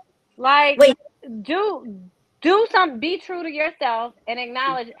 Mhm. Like, Wait. do something. Be true to yourself and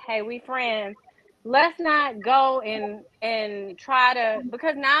acknowledge, hey, we friends. Let's not go and try to,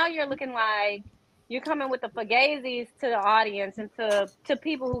 because now you're looking like you're coming with the fugazis to the audience and to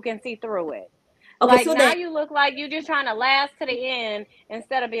people who can see through it. Okay, Like, so now then, you look like you're just trying to last to the end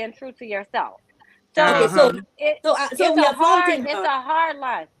instead of being true to yourself. So okay, so it's we are faulting it's her. a hard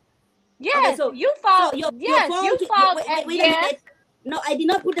line. Okay, Yes, so you fault. you're Yes, you faulting. fault. Wait a Yes. minute. No, I did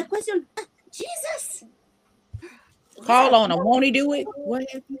not put the question. Jesus. call on him. Won't he do it? What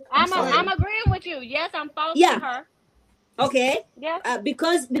happened? I'm agreeing with you. Yes, I'm faulting Yeah. her. Okay. Yes.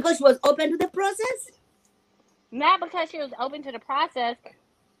 Because she was open to the process. Not because she was open to the process,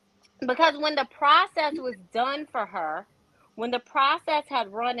 because when the process was done for her, when the process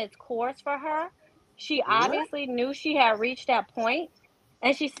had run its course for her, she obviously knew she had reached that point,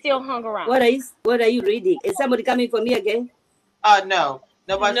 and she still hung around. What are you reading? Is somebody coming for me again? No.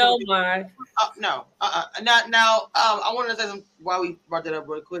 Nobody's No, Mark. no. Now, I want to say something while we brought that up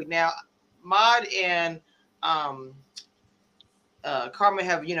real quick. Now, Maud and Carmen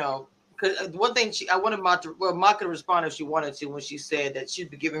have, you know, because one thing I wanted Maud to respond if she wanted to when she said that she'd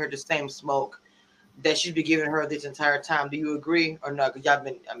be giving her the same smoke that she'd be giving her this entire time. Do you agree or not? Because y'all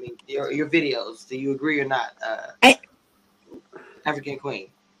been, I mean, your videos. Do you agree or not? African Queen.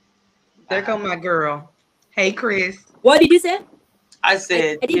 There go my girl. Hey, Chris. What did you say? I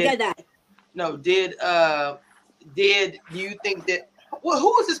said, I didn't get that. No, did you think that? Well, who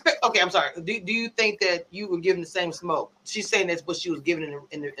was this? Okay, I'm sorry. Do you think that you were given the same smoke? She's saying that's what she was given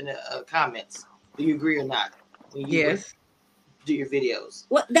in the comments. Do you agree or not? When you Yes. do your videos.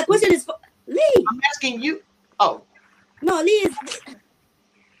 What the question is for Lee? I'm asking you. Oh, no, Lee is.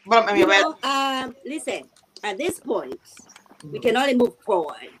 But I mean, listen. At this point, we can only move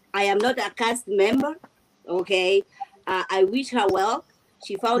forward. I am not a cast member. Okay. I wish her well.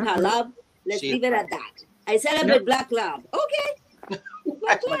 She found her love. Let's leave it at that. I celebrate Black Love. Okay.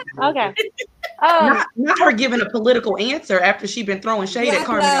 Black Love. Okay. Not her giving a political answer after she been throwing shade at Black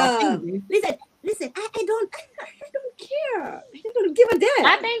Carmen all Love. season. Listen. I don't care. I don't give a damn.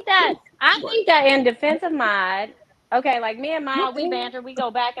 I think that in defense of Mod, okay, like me and Mod, we banter, we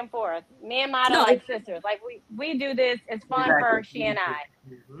go back and forth. Me and Mod are like sisters. Like we do this. It's fun for she and I.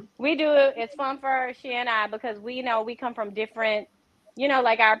 We do it. It's fun for she and I because we know we come from different.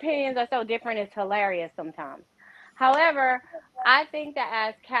 Like our opinions are so different. It's hilarious sometimes. However, I think that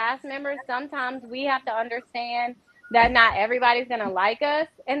as cast members, sometimes we have to understand that not everybody's gonna like us,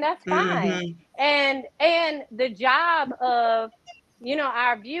 and that's fine. And the job of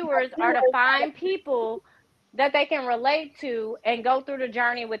our viewers are to find people that they can relate to and go through the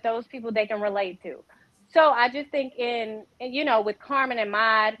journey with those people they can relate to. So I just think with Carmen and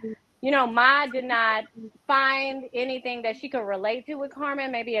Mod, Mod did not find anything that she could relate to with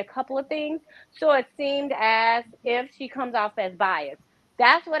Carmen, maybe a couple of things. So it seemed as if she comes off as biased.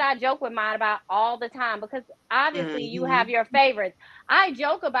 That's what I joke with Mod about all the time because obviously you have your favorites. I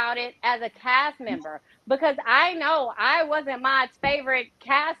joke about it as a cast member because I know I wasn't Mod's favorite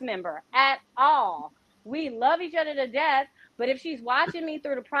cast member at all. We love each other to death, but if she's watching me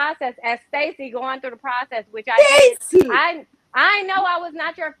through the process, as Stacy going through the process, which I did, I know I was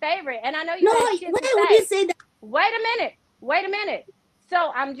not your favorite, and I know you had shit to say. Would you say that? Wait a minute.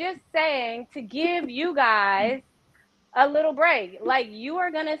 So I'm just saying to give you guys a little break. Like you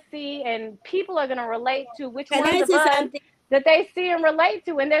are gonna see, and people are gonna relate to which ones of us that they see and relate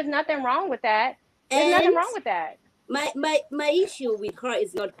to, and there's nothing wrong with that. There's nothing wrong with that. My issue with her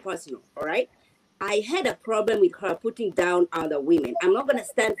is not personal, all right? I had a problem with her putting down other women. I'm not gonna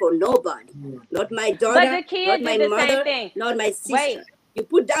stand for nobody. Not my daughter, not my mother, not my sister. Wait. You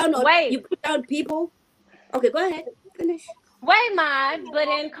put down people. Okay, go ahead. Finish. Wait, Mod, but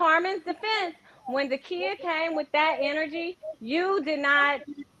in Carmen's defense, when the kid came with that energy, you did not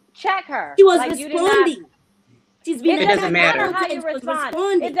check her. She was responding. It doesn't matter how you respond.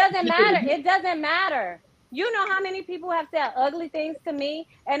 It doesn't matter. It doesn't matter. You know how many people have said ugly things to me,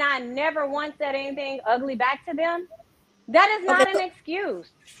 and I never once said anything ugly back to them? That is not an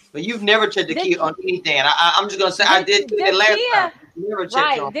excuse. But you've never checked the key on anything. I'm just gonna say I did it last time. Never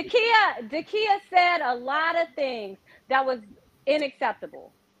checked on. Dakia said a lot of things that was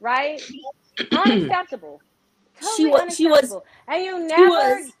unacceptable, right? Unacceptable. Totally unacceptable. And you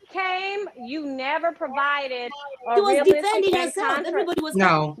never came. You never provided a realistic defending herself. Everybody was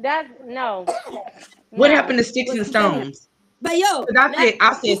no. What happened to Sticks and Stones? But yo,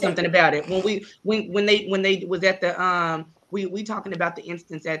 I said something about it when they was at the we talking about the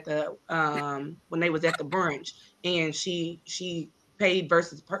instance at the when they was at the brunch and she paid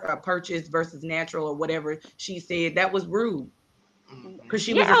versus purchase versus natural or whatever she said that was rude because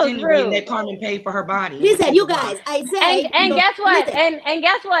she was insinuating that Carmen paid for her body. Listen, you guys, I said, and guess what? And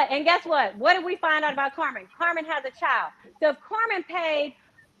guess what? What did we find out about Carmen? Carmen has a child. So if Carmen paid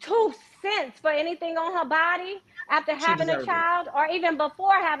 2 cents for anything on her body after having a child or even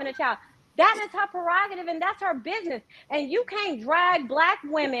before having a child, that is her prerogative and that's her business. And you can't drag Black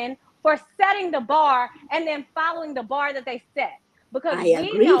women for setting the bar and then following the bar that they set. Because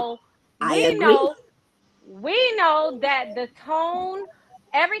we know that the tone,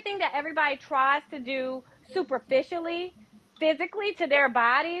 everything that everybody tries to do superficially, physically to their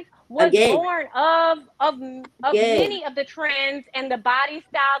bodies was born of many of the trends and the body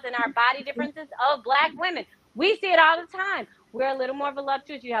styles and our body differences of Black women. We see it all the time. We're a little more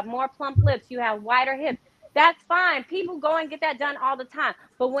voluptuous. You have more plump lips. You have wider hips. That's fine. People go and get that done all the time.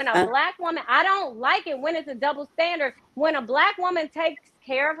 But when a Black woman, I don't like it when it's a double standard. When a Black woman takes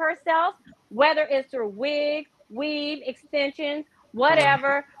care of herself, whether it's through wig, weave, extensions,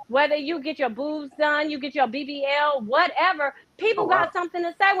 whatever, whether you get your boobs done, you get your BBL, whatever, people got something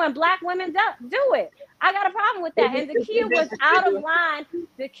to say when Black women do it. I got a problem with that. And Dakia was out of line.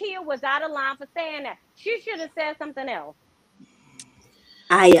 Dakia was out of line for saying that. She should have said something else.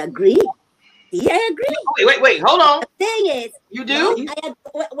 I agree. Yeah, I agree. Wait, hold on. The thing is, you do?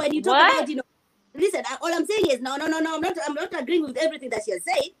 When you talk about, listen, all I'm saying is, no, I'm not agreeing with everything that she has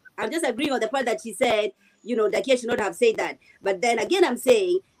said. I'm just agreeing on the part that she said, Dakia should not have said that. But then again, I'm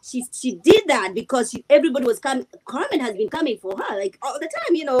saying she did that because everybody was coming. Carmen has been coming for her like all the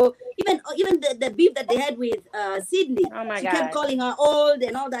time, even the beef that they had with Sydney. Oh my God. She kept calling her old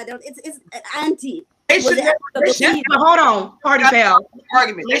and all that. It's auntie. Hold on, party pal.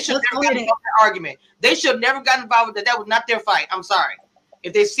 Argument. They should never gotten involved in that argument. They should never gotten involved with that. That was not their fight. I'm sorry.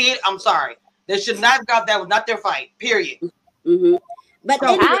 If they see it, I'm sorry. They should not have got that. Was not their fight. Period. Mm-hmm. But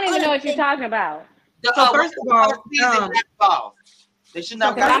anyway, I don't even know what you're talking about. So first of all, they should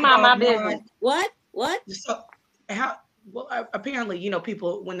not have gotten my business. What? What? So how? Well, apparently,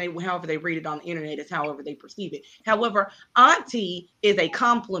 people however they read it on the internet is however they perceive it. However, auntie is a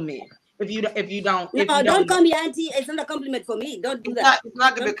compliment. If you don't, No, don't call me auntie. It's not a compliment for me. Don't do It's that.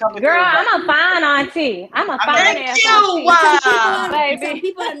 not gonna be a compliment. Girl, I'm a fine auntie. I'm a fine Thank ass you. auntie. Wow. Baby. Some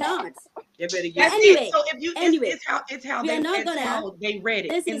people are not. You better But get anyway, So if you, anyway, it's how we they, are not it's gonna. how they read it.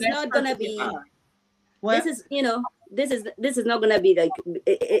 This and is that's not gonna perfectly be. fine. What? This is not gonna be like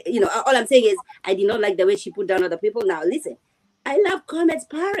all I'm saying is I did not like the way she put down other people. Now listen, I love Comet's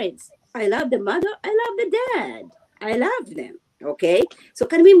parents. I love the mother. I love the dad. I love them. Okay, so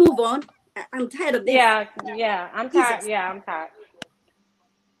can we move on? I'm tired of this. Yeah, I'm tired. Jesus. Yeah, I'm tired.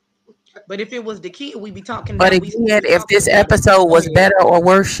 But if it was the kid, we'd be talking But about. again, if this episode was better or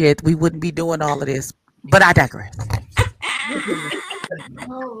worse shit, we wouldn't be doing all of this. But I digress.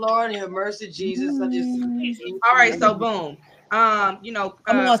 Oh Lord, have mercy, Jesus! I just. All right, so boom.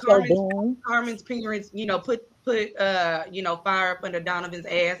 Carmen's parents, put fire up under Donovan's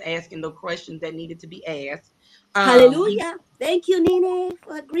ass, asking the questions that needed to be asked. Hallelujah! Thank you, Nene,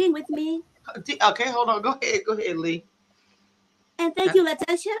 for agreeing with me. Okay, hold on. Go ahead, Lee. And thank you,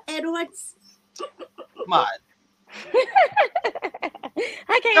 Latasha Edwards. Come on.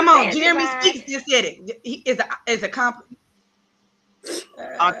 I can't. Come on, stand you, Jeremy Mike. Speaks just said it. He is a compliment.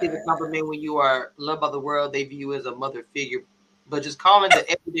 Auntie is a compliment when you are loved by the world. They view you as a mother figure, but just calling the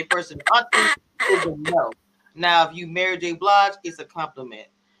everyday person auntie is a no. Now, if you marry J. Blige, it's a compliment.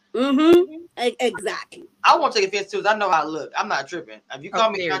 Mm-hmm. Exactly. I won't take offense to it. I know how I look. I'm not tripping. If you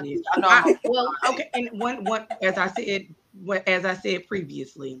call me auntie, I know. Well, okay, and one as I said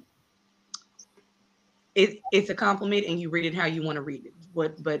previously, it's a compliment, and you read it how you want to read it.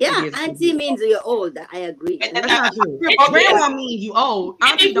 But yeah, auntie means you're old. I agree. That's not true. Grandma means you old.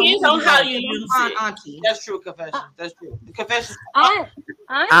 It depends on how you use it. Auntie. That's true. Confession. That's true. The confession.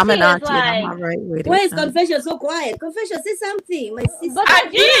 I'm an auntie. Like, I'm all right with it. Why is Confession so quiet? Confession, say something. My sister. I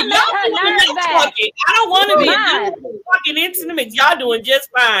did. Y'all doing enough talking. I don't want to be talking into the mix. Y'all doing just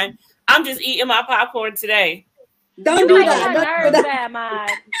fine. I'm just eating my popcorn today. Don't do that. Nerves bad,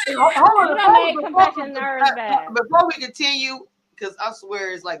 Mike. You don't make Confession nerves bad. Before we continue, because I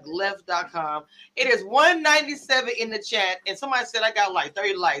swear it's like left.com. It is 197 in the chat, and somebody said I got like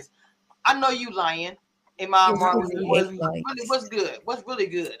 30 likes. I know you lying. In my what's good? What's really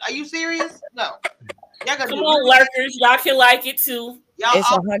good? Are you serious? No. Y'all Come on, lurkers. Y'all can like it too. Y'all it's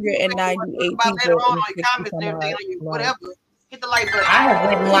 198 people. Later on your comments and everything, whatever. Hit the like button. I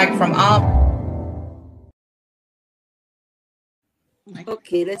have gotten like from all.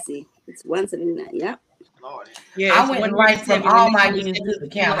 Okay, let's see. It's 179. Yeah. Lord. Yeah, I went and liked from all my YouTube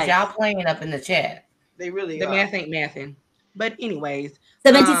accounts. Y'all playing up in the chat. They really the are. math ain't mathing. But anyways,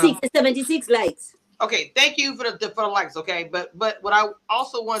 76 likes. Okay, thank you for the likes. Okay, but what I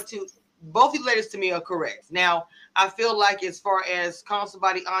also want to, both you ladies to me are correct. Now I feel like as far as calling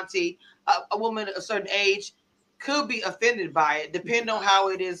somebody auntie, a woman at a certain age could be offended by it, depending on how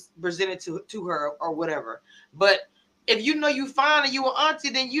it is presented to her or whatever. But if you know you fine and you an auntie,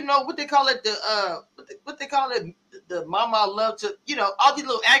 then you know what they call it, what they call it, the mama love to, all these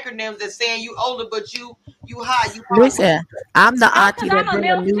little acronyms that saying you older but you high. Listen, I'm the auntie that bring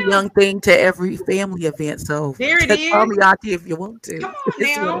a new young thing to every family event. So there it is. Call me auntie if you want to. Come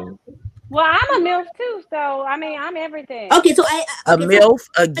on now. Well, I'm a MILF too, so I mean, I'm everything. Okay, so a MILF,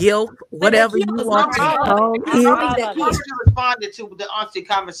 a GILF, whatever you want to call it. I responded to the auntie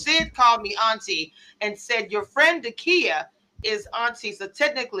comment. Sid called me auntie and said your friend Dakia is auntie, so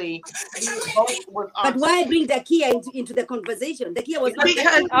technically both was auntie. But why bring Dakia into the conversation? Dakia was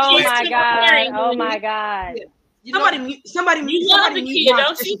because oh my god. Somebody you love the kid,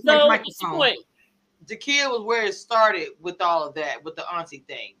 don't you? So the kid was where it started with all of that, with the auntie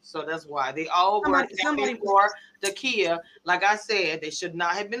thing. So that's why they all were for the Kia. Like I said, they should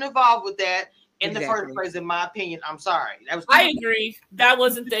not have been involved with that in the first place, in my opinion. I'm sorry. I agree. That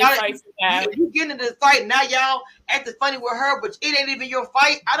wasn't their fight. You get into the fight, now y'all acting funny with her, but it ain't even your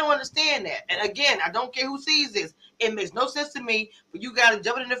fight. I don't understand that. And again, I don't care who sees this. It makes no sense to me for you guys to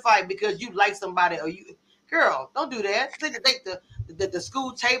jump in the fight because you like somebody or you... Girl, don't do that. Take the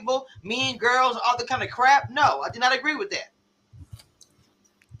school table, mean girls, all the kind of crap. No, I do not agree with that.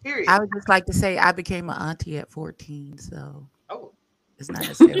 Period. I would just like to say I became an auntie at 14, so it's not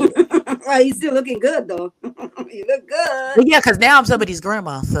necessary. Well, you still looking good though. You look good. Well, yeah, because now I'm somebody's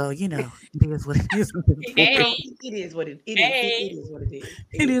grandma, so it is what it is. It is what it is. It is what it is.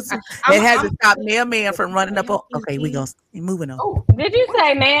 It is. It had to stop man from running up on. Okay, we gonna moving on. Oh. Did you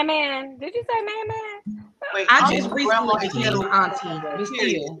say man? Did you say man? Wait, I just recently became an auntie. But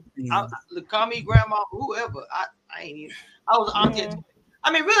still, call me grandma, whoever. I ain't even. I was an auntie.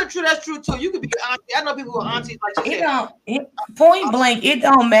 I mean, really true. That's true too. You could be auntie. I know people who are aunties like you said. Point blank, it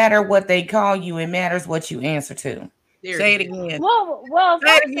don't matter what they call you. It matters what you answer to. Say it again. Well,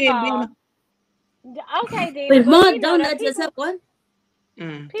 Say it first again, of all, Dina. okay, Dina. Wait, But Mom, we know don't that let people, yourself what?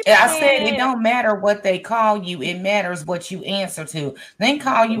 I said it don't matter what they call you. It matters what you answer to. They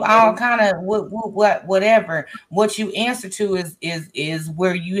call you all kind of whatever. What you answer to is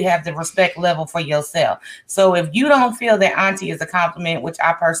where you have the respect level for yourself. So if you don't feel that auntie is a compliment, which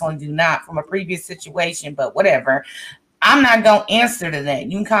I personally do not from a previous situation, but whatever, I'm not gonna answer to that.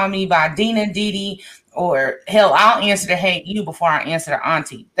 You can call me by Dina, Didi, or hell, I'll answer to hey you before I answer to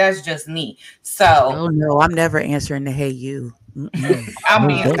auntie. That's just me. So Oh no, I'm never answering the hey you. I'm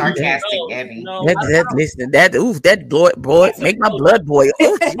being sarcastic, Abby. Listen, that boy, make my blood boil.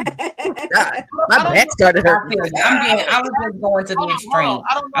 Oh, God, my back started hurting. I was just going to the extreme.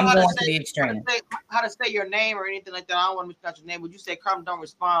 I don't know I'm how going to to the extreme. how to say your name or anything like that. I don't want to mispronounce your name. Would you say Carmen don't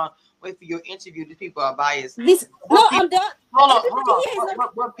respond? Wait for your interview. These people are biased. I'm done. Hold on.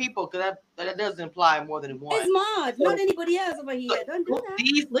 What people? Because that does imply more than one. It's Marge, not anybody else over here. Don't do that.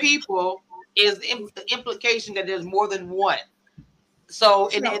 These people is the implication that there's more than one. So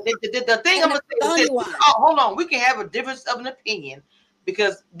and the thing I'm gonna say is this, hold on, we can have a difference of an opinion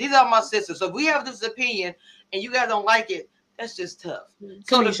because these are my sisters. So if we have this opinion and you guys don't like it, that's just tough.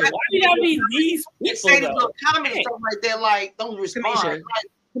 So the fact you gotta be these you say these little comments and stuff like that, like don't respond.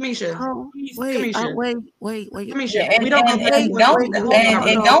 Kamisha. Oh, wait, Kamisha, we don't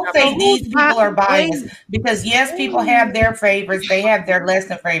say these people are biased because yes, people have their favorites. They have their less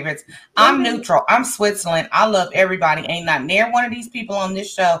than favorites. I'm neutral. I'm Switzerland. I love everybody. Ain't not near one of these people on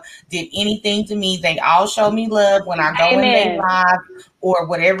this show did anything to me. They all show me love when I go in their live or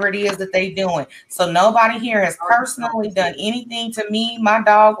whatever it is that they doing. So nobody here has personally done anything to me, my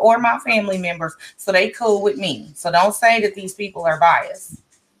dog, or my family members. So they cool with me. So don't say that these people are biased.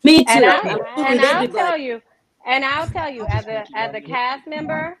 Me too. I'll tell you, as a cast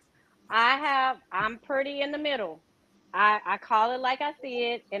member, I'm pretty in the middle. I call it like I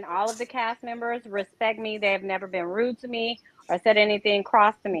see it, and all of the cast members respect me. They've never been rude to me or said anything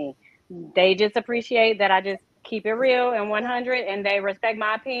cross to me. They just appreciate that I just keep it real and 100, and they respect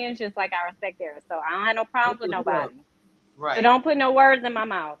my opinions just like I respect theirs. So I don't have no problems with nobody. Right. So don't put no words in my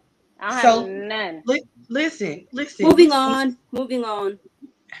mouth. I don't have none. Listen. Moving on.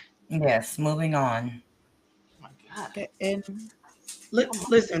 Yes, moving on. Oh my God. And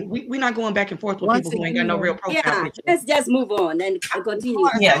listen, we're not going back and forth with people who ain't got no real profile picture. Let's just move on and continue.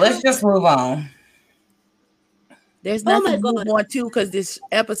 Yeah, let's just move on. There's nothing to move on to because this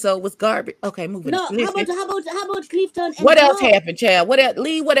episode was garbage. Okay, moving on. How about Clifton? What else happened, Chad? What else,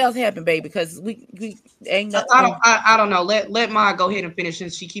 Lee? What else happened, baby? Because we ain't nothing. I don't know. Let Ma go ahead and finish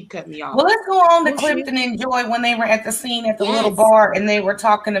since she keep cutting me off. Well, let's go on to Clifton and Joy when they were at the scene at the little bar and they were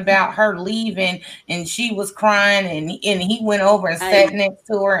talking about her leaving and she was crying and he went over and sat next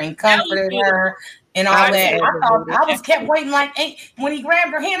to her and comforted her. And all that. I was kept waiting like when he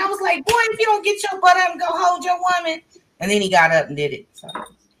grabbed her hand, I was like, boy, if you don't get your butt up and go hold your woman. And then he got up and did it. So.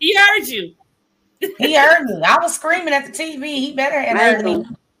 He heard you. He heard me. I was screaming at the TV. He better have heard me.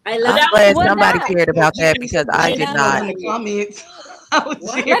 I'm glad somebody cared about that because I did not.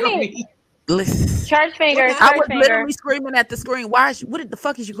 Church fingers. I was literally screaming at the screen. What the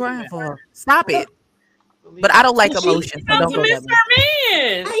fuck is you crying for? Stop it. But I don't like emotions. So don't go that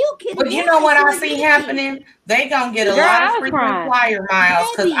way. Are you kidding? But you know what I see happening? They gonna get a lot of freaking flyer miles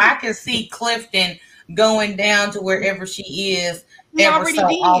because I can see Clifton going down to wherever she is ever so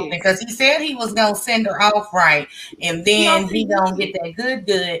often because he said he was gonna send her off right, and then he gonna get that good,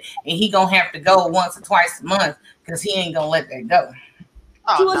 and he gonna have to go once or twice a month because he ain't gonna let that go.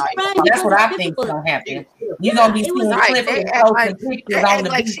 That's what I think is gonna happen. You're gonna be seeing Clifton posting pictures on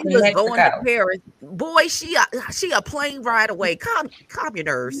the beach in Mexico. Paris. Boy, she a plane ride away. Calm your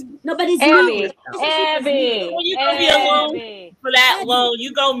nerves. Nobody's Abby. You gonna be alone for that long?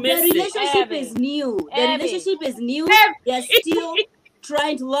 You go miss it. The relationship is new. They're still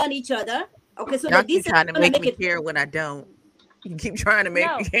trying to learn each other. Okay, so y'all keep trying to make me care when I don't. You keep trying to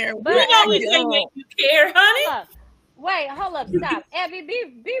make me care. But we always say make you care, honey. Wait, hold up, stop. Abby,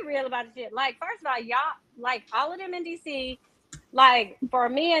 be real about the shit. Like, first of all, y'all, like, all of them in DC, like, for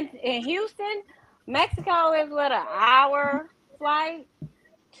me in Houston, Mexico is what, an hour flight?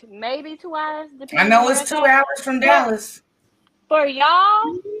 Maybe 2 hours? I know it's 2 hours from Dallas. For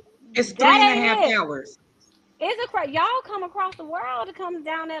y'all, it's 3.5 hours. Y'all come across the world to come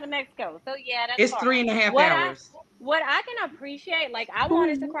down there to Mexico. So, yeah, that's it's 3.5 hours. What I can appreciate, like I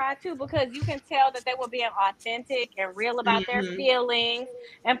wanted to cry too because you can tell that they were being authentic and real about their feelings.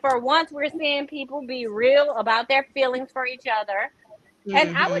 And for once, we're seeing people be real about their feelings for each other.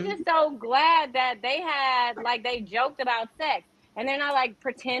 And I was just so glad that they had, like, they joked about sex. And they're not, like,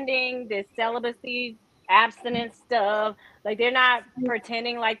 pretending this celibacy, abstinence stuff. Like, they're not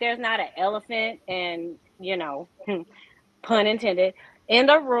pretending like there's not an elephant and, you know, pun intended, in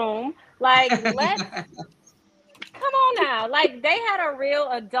the room. Like, let's, come on now. Like, they had a real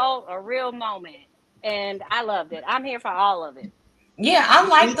adult, a real moment. And I loved it. I'm here for all of it. Yeah, I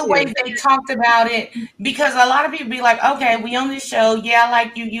like the way they talked about it because a lot of people be like, okay, we on this show. Yeah, I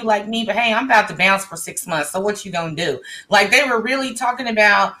like you, you like me, but hey, I'm about to bounce for 6 months. So what you gonna do? Like they were really talking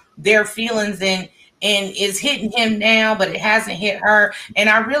about their feelings and it's hitting him now, but it hasn't hit her. And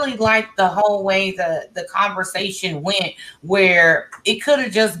I really like the whole way the conversation went, where it could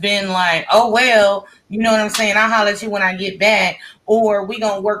have just been like, oh well, you know what I'm saying? I'll holler at you when I get back, or we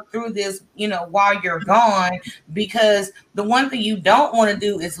gonna work through this, you know, while you're gone. Because the one thing you don't want to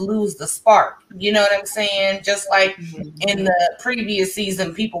do is lose the spark. You know what I'm saying? Just like in the previous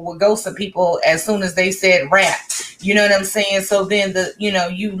season, people would ghost some people as soon as they said rap. You know what I'm saying? So then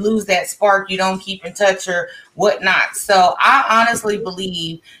you lose that spark. You don't keep in touch or whatnot. So I honestly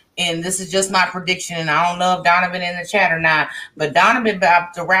believe, and this is just my prediction, and I don't know if Donovan in the chat or not, but Donovan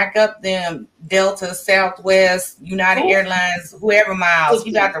about to rack up them Delta, Southwest, United Airlines, whoever miles.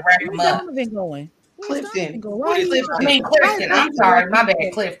 He about to rack them up. Donovan going? Clifton. Clifton. I'm sorry, my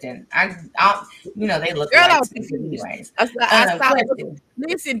bad, Clifton. I you know they look like anyways. I stopped looking.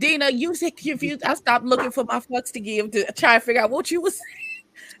 Listen, Dina, you said confused. I stopped looking for my fucks to give to try to figure out what you was saying.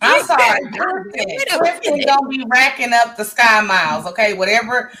 I'm sorry. Clifton gonna be racking up the sky miles. Okay,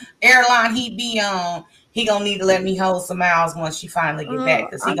 whatever airline he be on, he gonna need to let me hold some miles once she finally get back,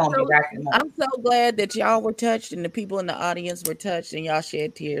 because he gonna be racking them up. I'm so glad that y'all were touched and the people in the audience were touched and y'all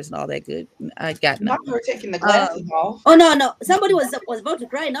shed tears and all that good. I got Mom, we're taking the glasses off. Oh no, somebody was about to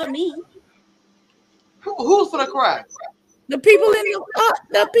cry, not me. Who's gonna cry? The people in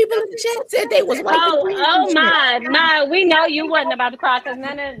the chat said they was waiting. Oh my, we know you wasn't about to cry because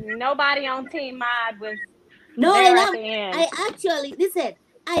nobody on Team Mod was. No, I actually listen.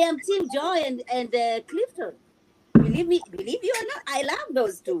 I am Team Joy and Clifton. Believe you or not, I love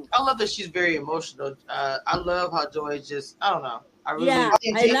those two. I love that she's very emotional. I love how Joy is just, I don't know. I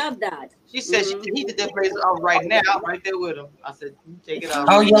love that. She said he did that place off right now, right there with him. I said, take it off.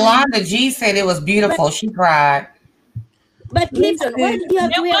 Oh, Yolanda G said it was beautiful. She cried. But Clifton, why did you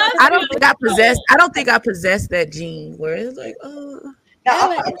have to wear? I don't think I possessed that gene where it's like, oh. No,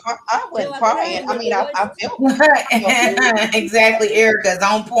 I went crying. I mean, I felt exactly. Erica's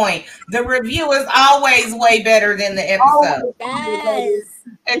on point. The review is always way better than the episode. Yes.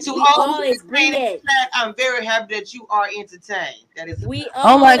 And to all who is playing, I'm very happy that you are entertained. That is.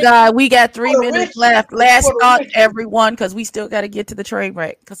 Oh my God, we got 3 minutes left. Last thoughts, everyone, because we still got to get to the train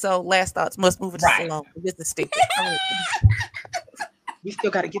wreck. So last thoughts must move it along. This is stupid. We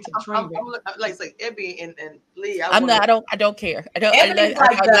still got to get to the train. Like Ebby and Lee. I don't care. Ebony's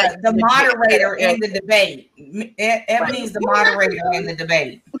like the moderator in the debate. Ebony's the moderator in the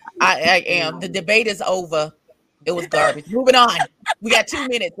debate. I am. The debate is over. It was garbage. Moving on. We got 2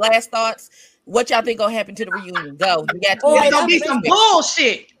 minutes. Last thoughts. What y'all think gonna happen to the reunion? Go. We got 2 minutes. It's gonna be some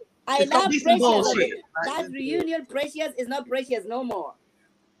bullshit. I love Precious. That reunion, Precious, is not Precious no more.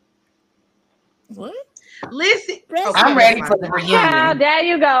 What? Listen, I'm ready for the reunion. Oh, there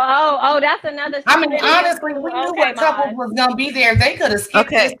you go. Oh, that's another. I mean, honestly, we knew what couple was gonna be there. They could have skipped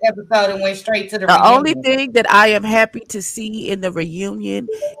this episode and went straight to the reunion. The only thing that I am happy to see in the reunion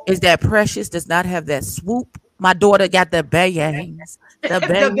is that Precious does not have that swoop. My daughter got the bangs. The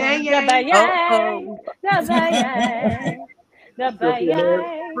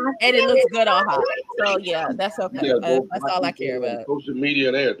and it looks good on her. So yeah, that's okay. Yeah, that's all I care about. Social media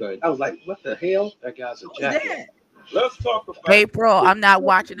and everything. I was like, what the hell? That guy's a jacket. Let's talk about April. I'm not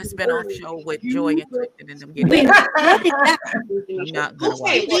watching a spinoff show with Joy and Clifton and them getting. I'm not gonna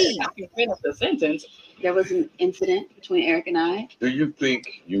watch it. I can finish the sentence. There was an incident between Eric and I. Do you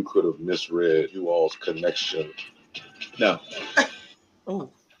think you could have misread you all's connection? No.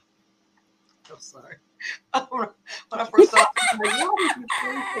 Oh, I'm sorry. When I first saw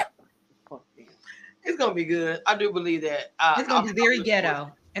it, it's gonna be good. I do believe that. It's gonna be very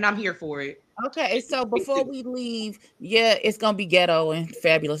ghetto, and I'm here for it. Okay, so before we leave, yeah, it's gonna be ghetto and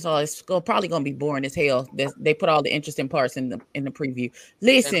fabulous. All it's probably gonna be boring as hell. They put all the interesting parts in the preview.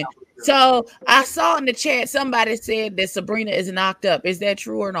 Listen, so I saw in the chat somebody said that Sabrina is knocked up. Is that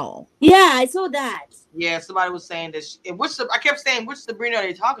true or no? Yeah, I saw that. Yeah, somebody was saying that. I kept saying, which Sabrina are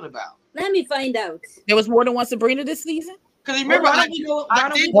they talking about? Let me find out. There was more than one Sabrina this season. Because remember,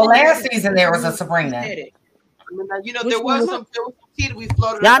 last season there was a Sabrina. You know, there was some tea that we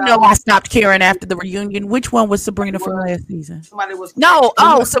floated. Y'all know I stopped caring after the reunion. Which one was Sabrina from last season? Somebody was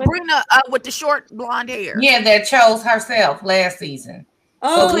Sabrina with the short blonde hair. Yeah, that chose herself last season.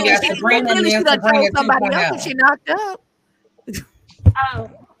 Oh, so we got Sabrina and then Sabrina somebody else and she knocked up.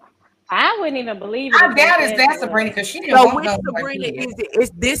 I wouldn't even believe it. I doubt it's that Sabrina because she didn't want no Sabrina is it? Is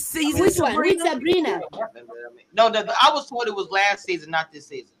this season which Sabrina? One? Which Sabrina? No, I was told it was last season, not this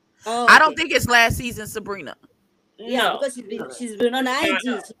season. Oh, I don't think it's last season Sabrina. Yeah, because she's been on IG.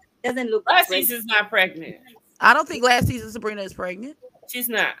 She doesn't look last season's not pregnant. I don't think last season Sabrina is pregnant. She's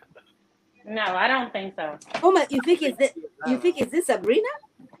not. No, I don't think so. Oh my! You think it's this Sabrina?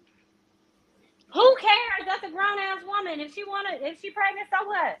 Who cares? That's a grown ass woman. If she pregnant, so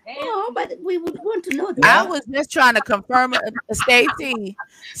what? Oh, but we would want to know that. I was just trying to confirm it.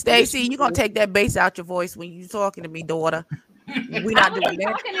 Stacy, you gonna take that bass out your voice when you talking to me, daughter. We not doing that.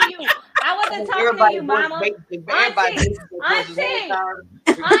 Talking to you. I wasn't talking to you, Mama. Auntie. I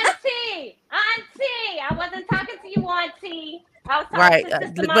wasn't talking to you, Auntie. I was talking to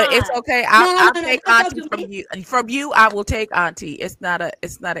Sister but it's okay. I'll No, take Auntie from you. From you, I will take Auntie. It's not an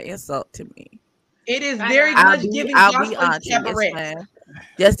insult to me. It is very much giving Jocelyn Cabaret.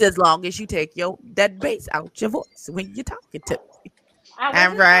 Yes, just as long as you take that bass out your voice when you're talking to me.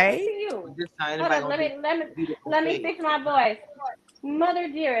 I'm right. Let me fix my voice. Mother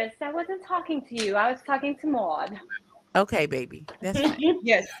dearest, I wasn't talking to you. I was talking to Maud. Okay, baby. That's fine.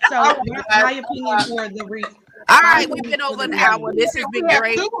 Yes. So my opinion for the all right, we've been over an hour. This has been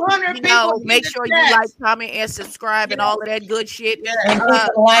great. Make sure you like, comment, and subscribe, and all of that good shit. And hit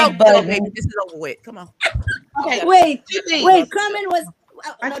the like button. Baby, this is over with. Come on. Okay, wait. Carmen was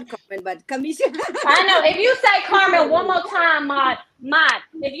not Carmen, but Commission. I know. If you say Carmen one more time, Maud.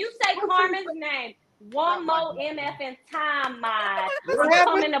 If you say Carmen's name one more MFN time, Maud, I'm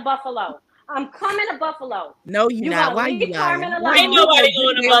coming to Buffalo. I'm coming to Buffalo. No, you're not. Why you lying? Ain't nobody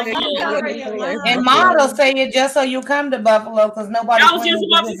going to Buffalo. And Maud will say it just so you come to Buffalo because nobody. I was just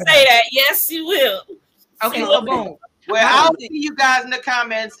about to say that. Yes, you will. Okay, so boom. Well, I'll see you guys in the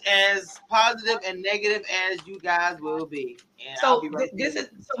comments as positive and negative as you guys will be. And so this is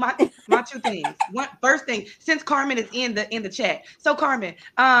my two things. First thing, since Carmen is in the chat. So Carmen,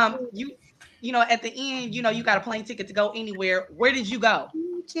 you know, at the end, you know, you got a plane ticket to go anywhere. Where did you go?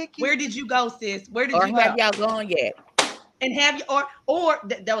 Where did you go, sis? Where did you go? Have y'all gone yet? And have you or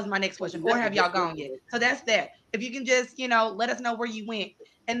that was my next question. Or have y'all gone yet? So that's that. If you can just, you know, let us know where you went.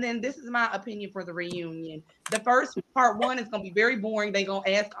 And then this is my opinion for the reunion. The first part one is gonna be very boring. They're gonna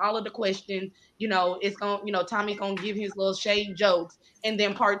ask all of the questions. You know, it's gonna, you know, Tommy's gonna give his little shade jokes. And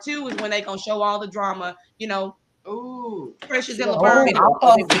then part two is when they're gonna show all the drama, you know. Ooh, Precious in Laverne. I'll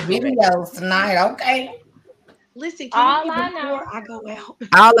post the videos tonight, okay? Listen, can you before I go out?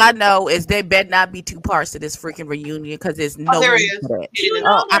 All I know is there better not be two parts to this freaking reunion because there's no there need is. for that. There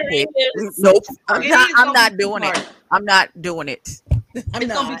is. Nope. I'm not doing it. I'm not doing it. It's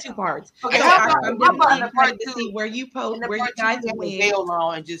gonna be two parts. Okay, so I'm about to part to see where you post, where you guys went. Veil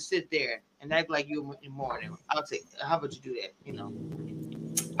on and just sit there and act like you in the morning. I'll take. How about you do that? You know.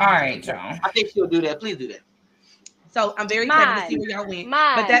 All right, John. I think she'll do that. Please do that. So I'm very excited to see where y'all went.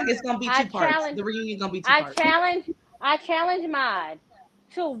 But that is gonna be two parts. The reunion gonna be two parts. I challenge Maud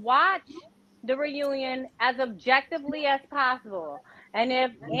to watch the reunion as objectively as possible. And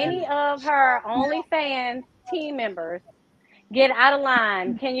if any of her OnlyFans team members get out of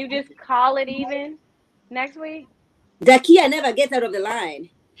line, can you just call it even next week? Dakia never gets out of the line.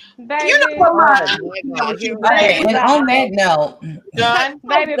 Baby. You know what, and on that note, done.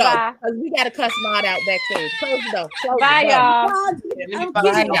 Baby, bye. We gotta cuss Maud out backstage. Close the door. Bye, y'all. I'm kidding.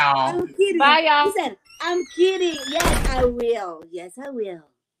 Bye, y'all. Listen, I'm kidding. Yes, I will. Yes, I will.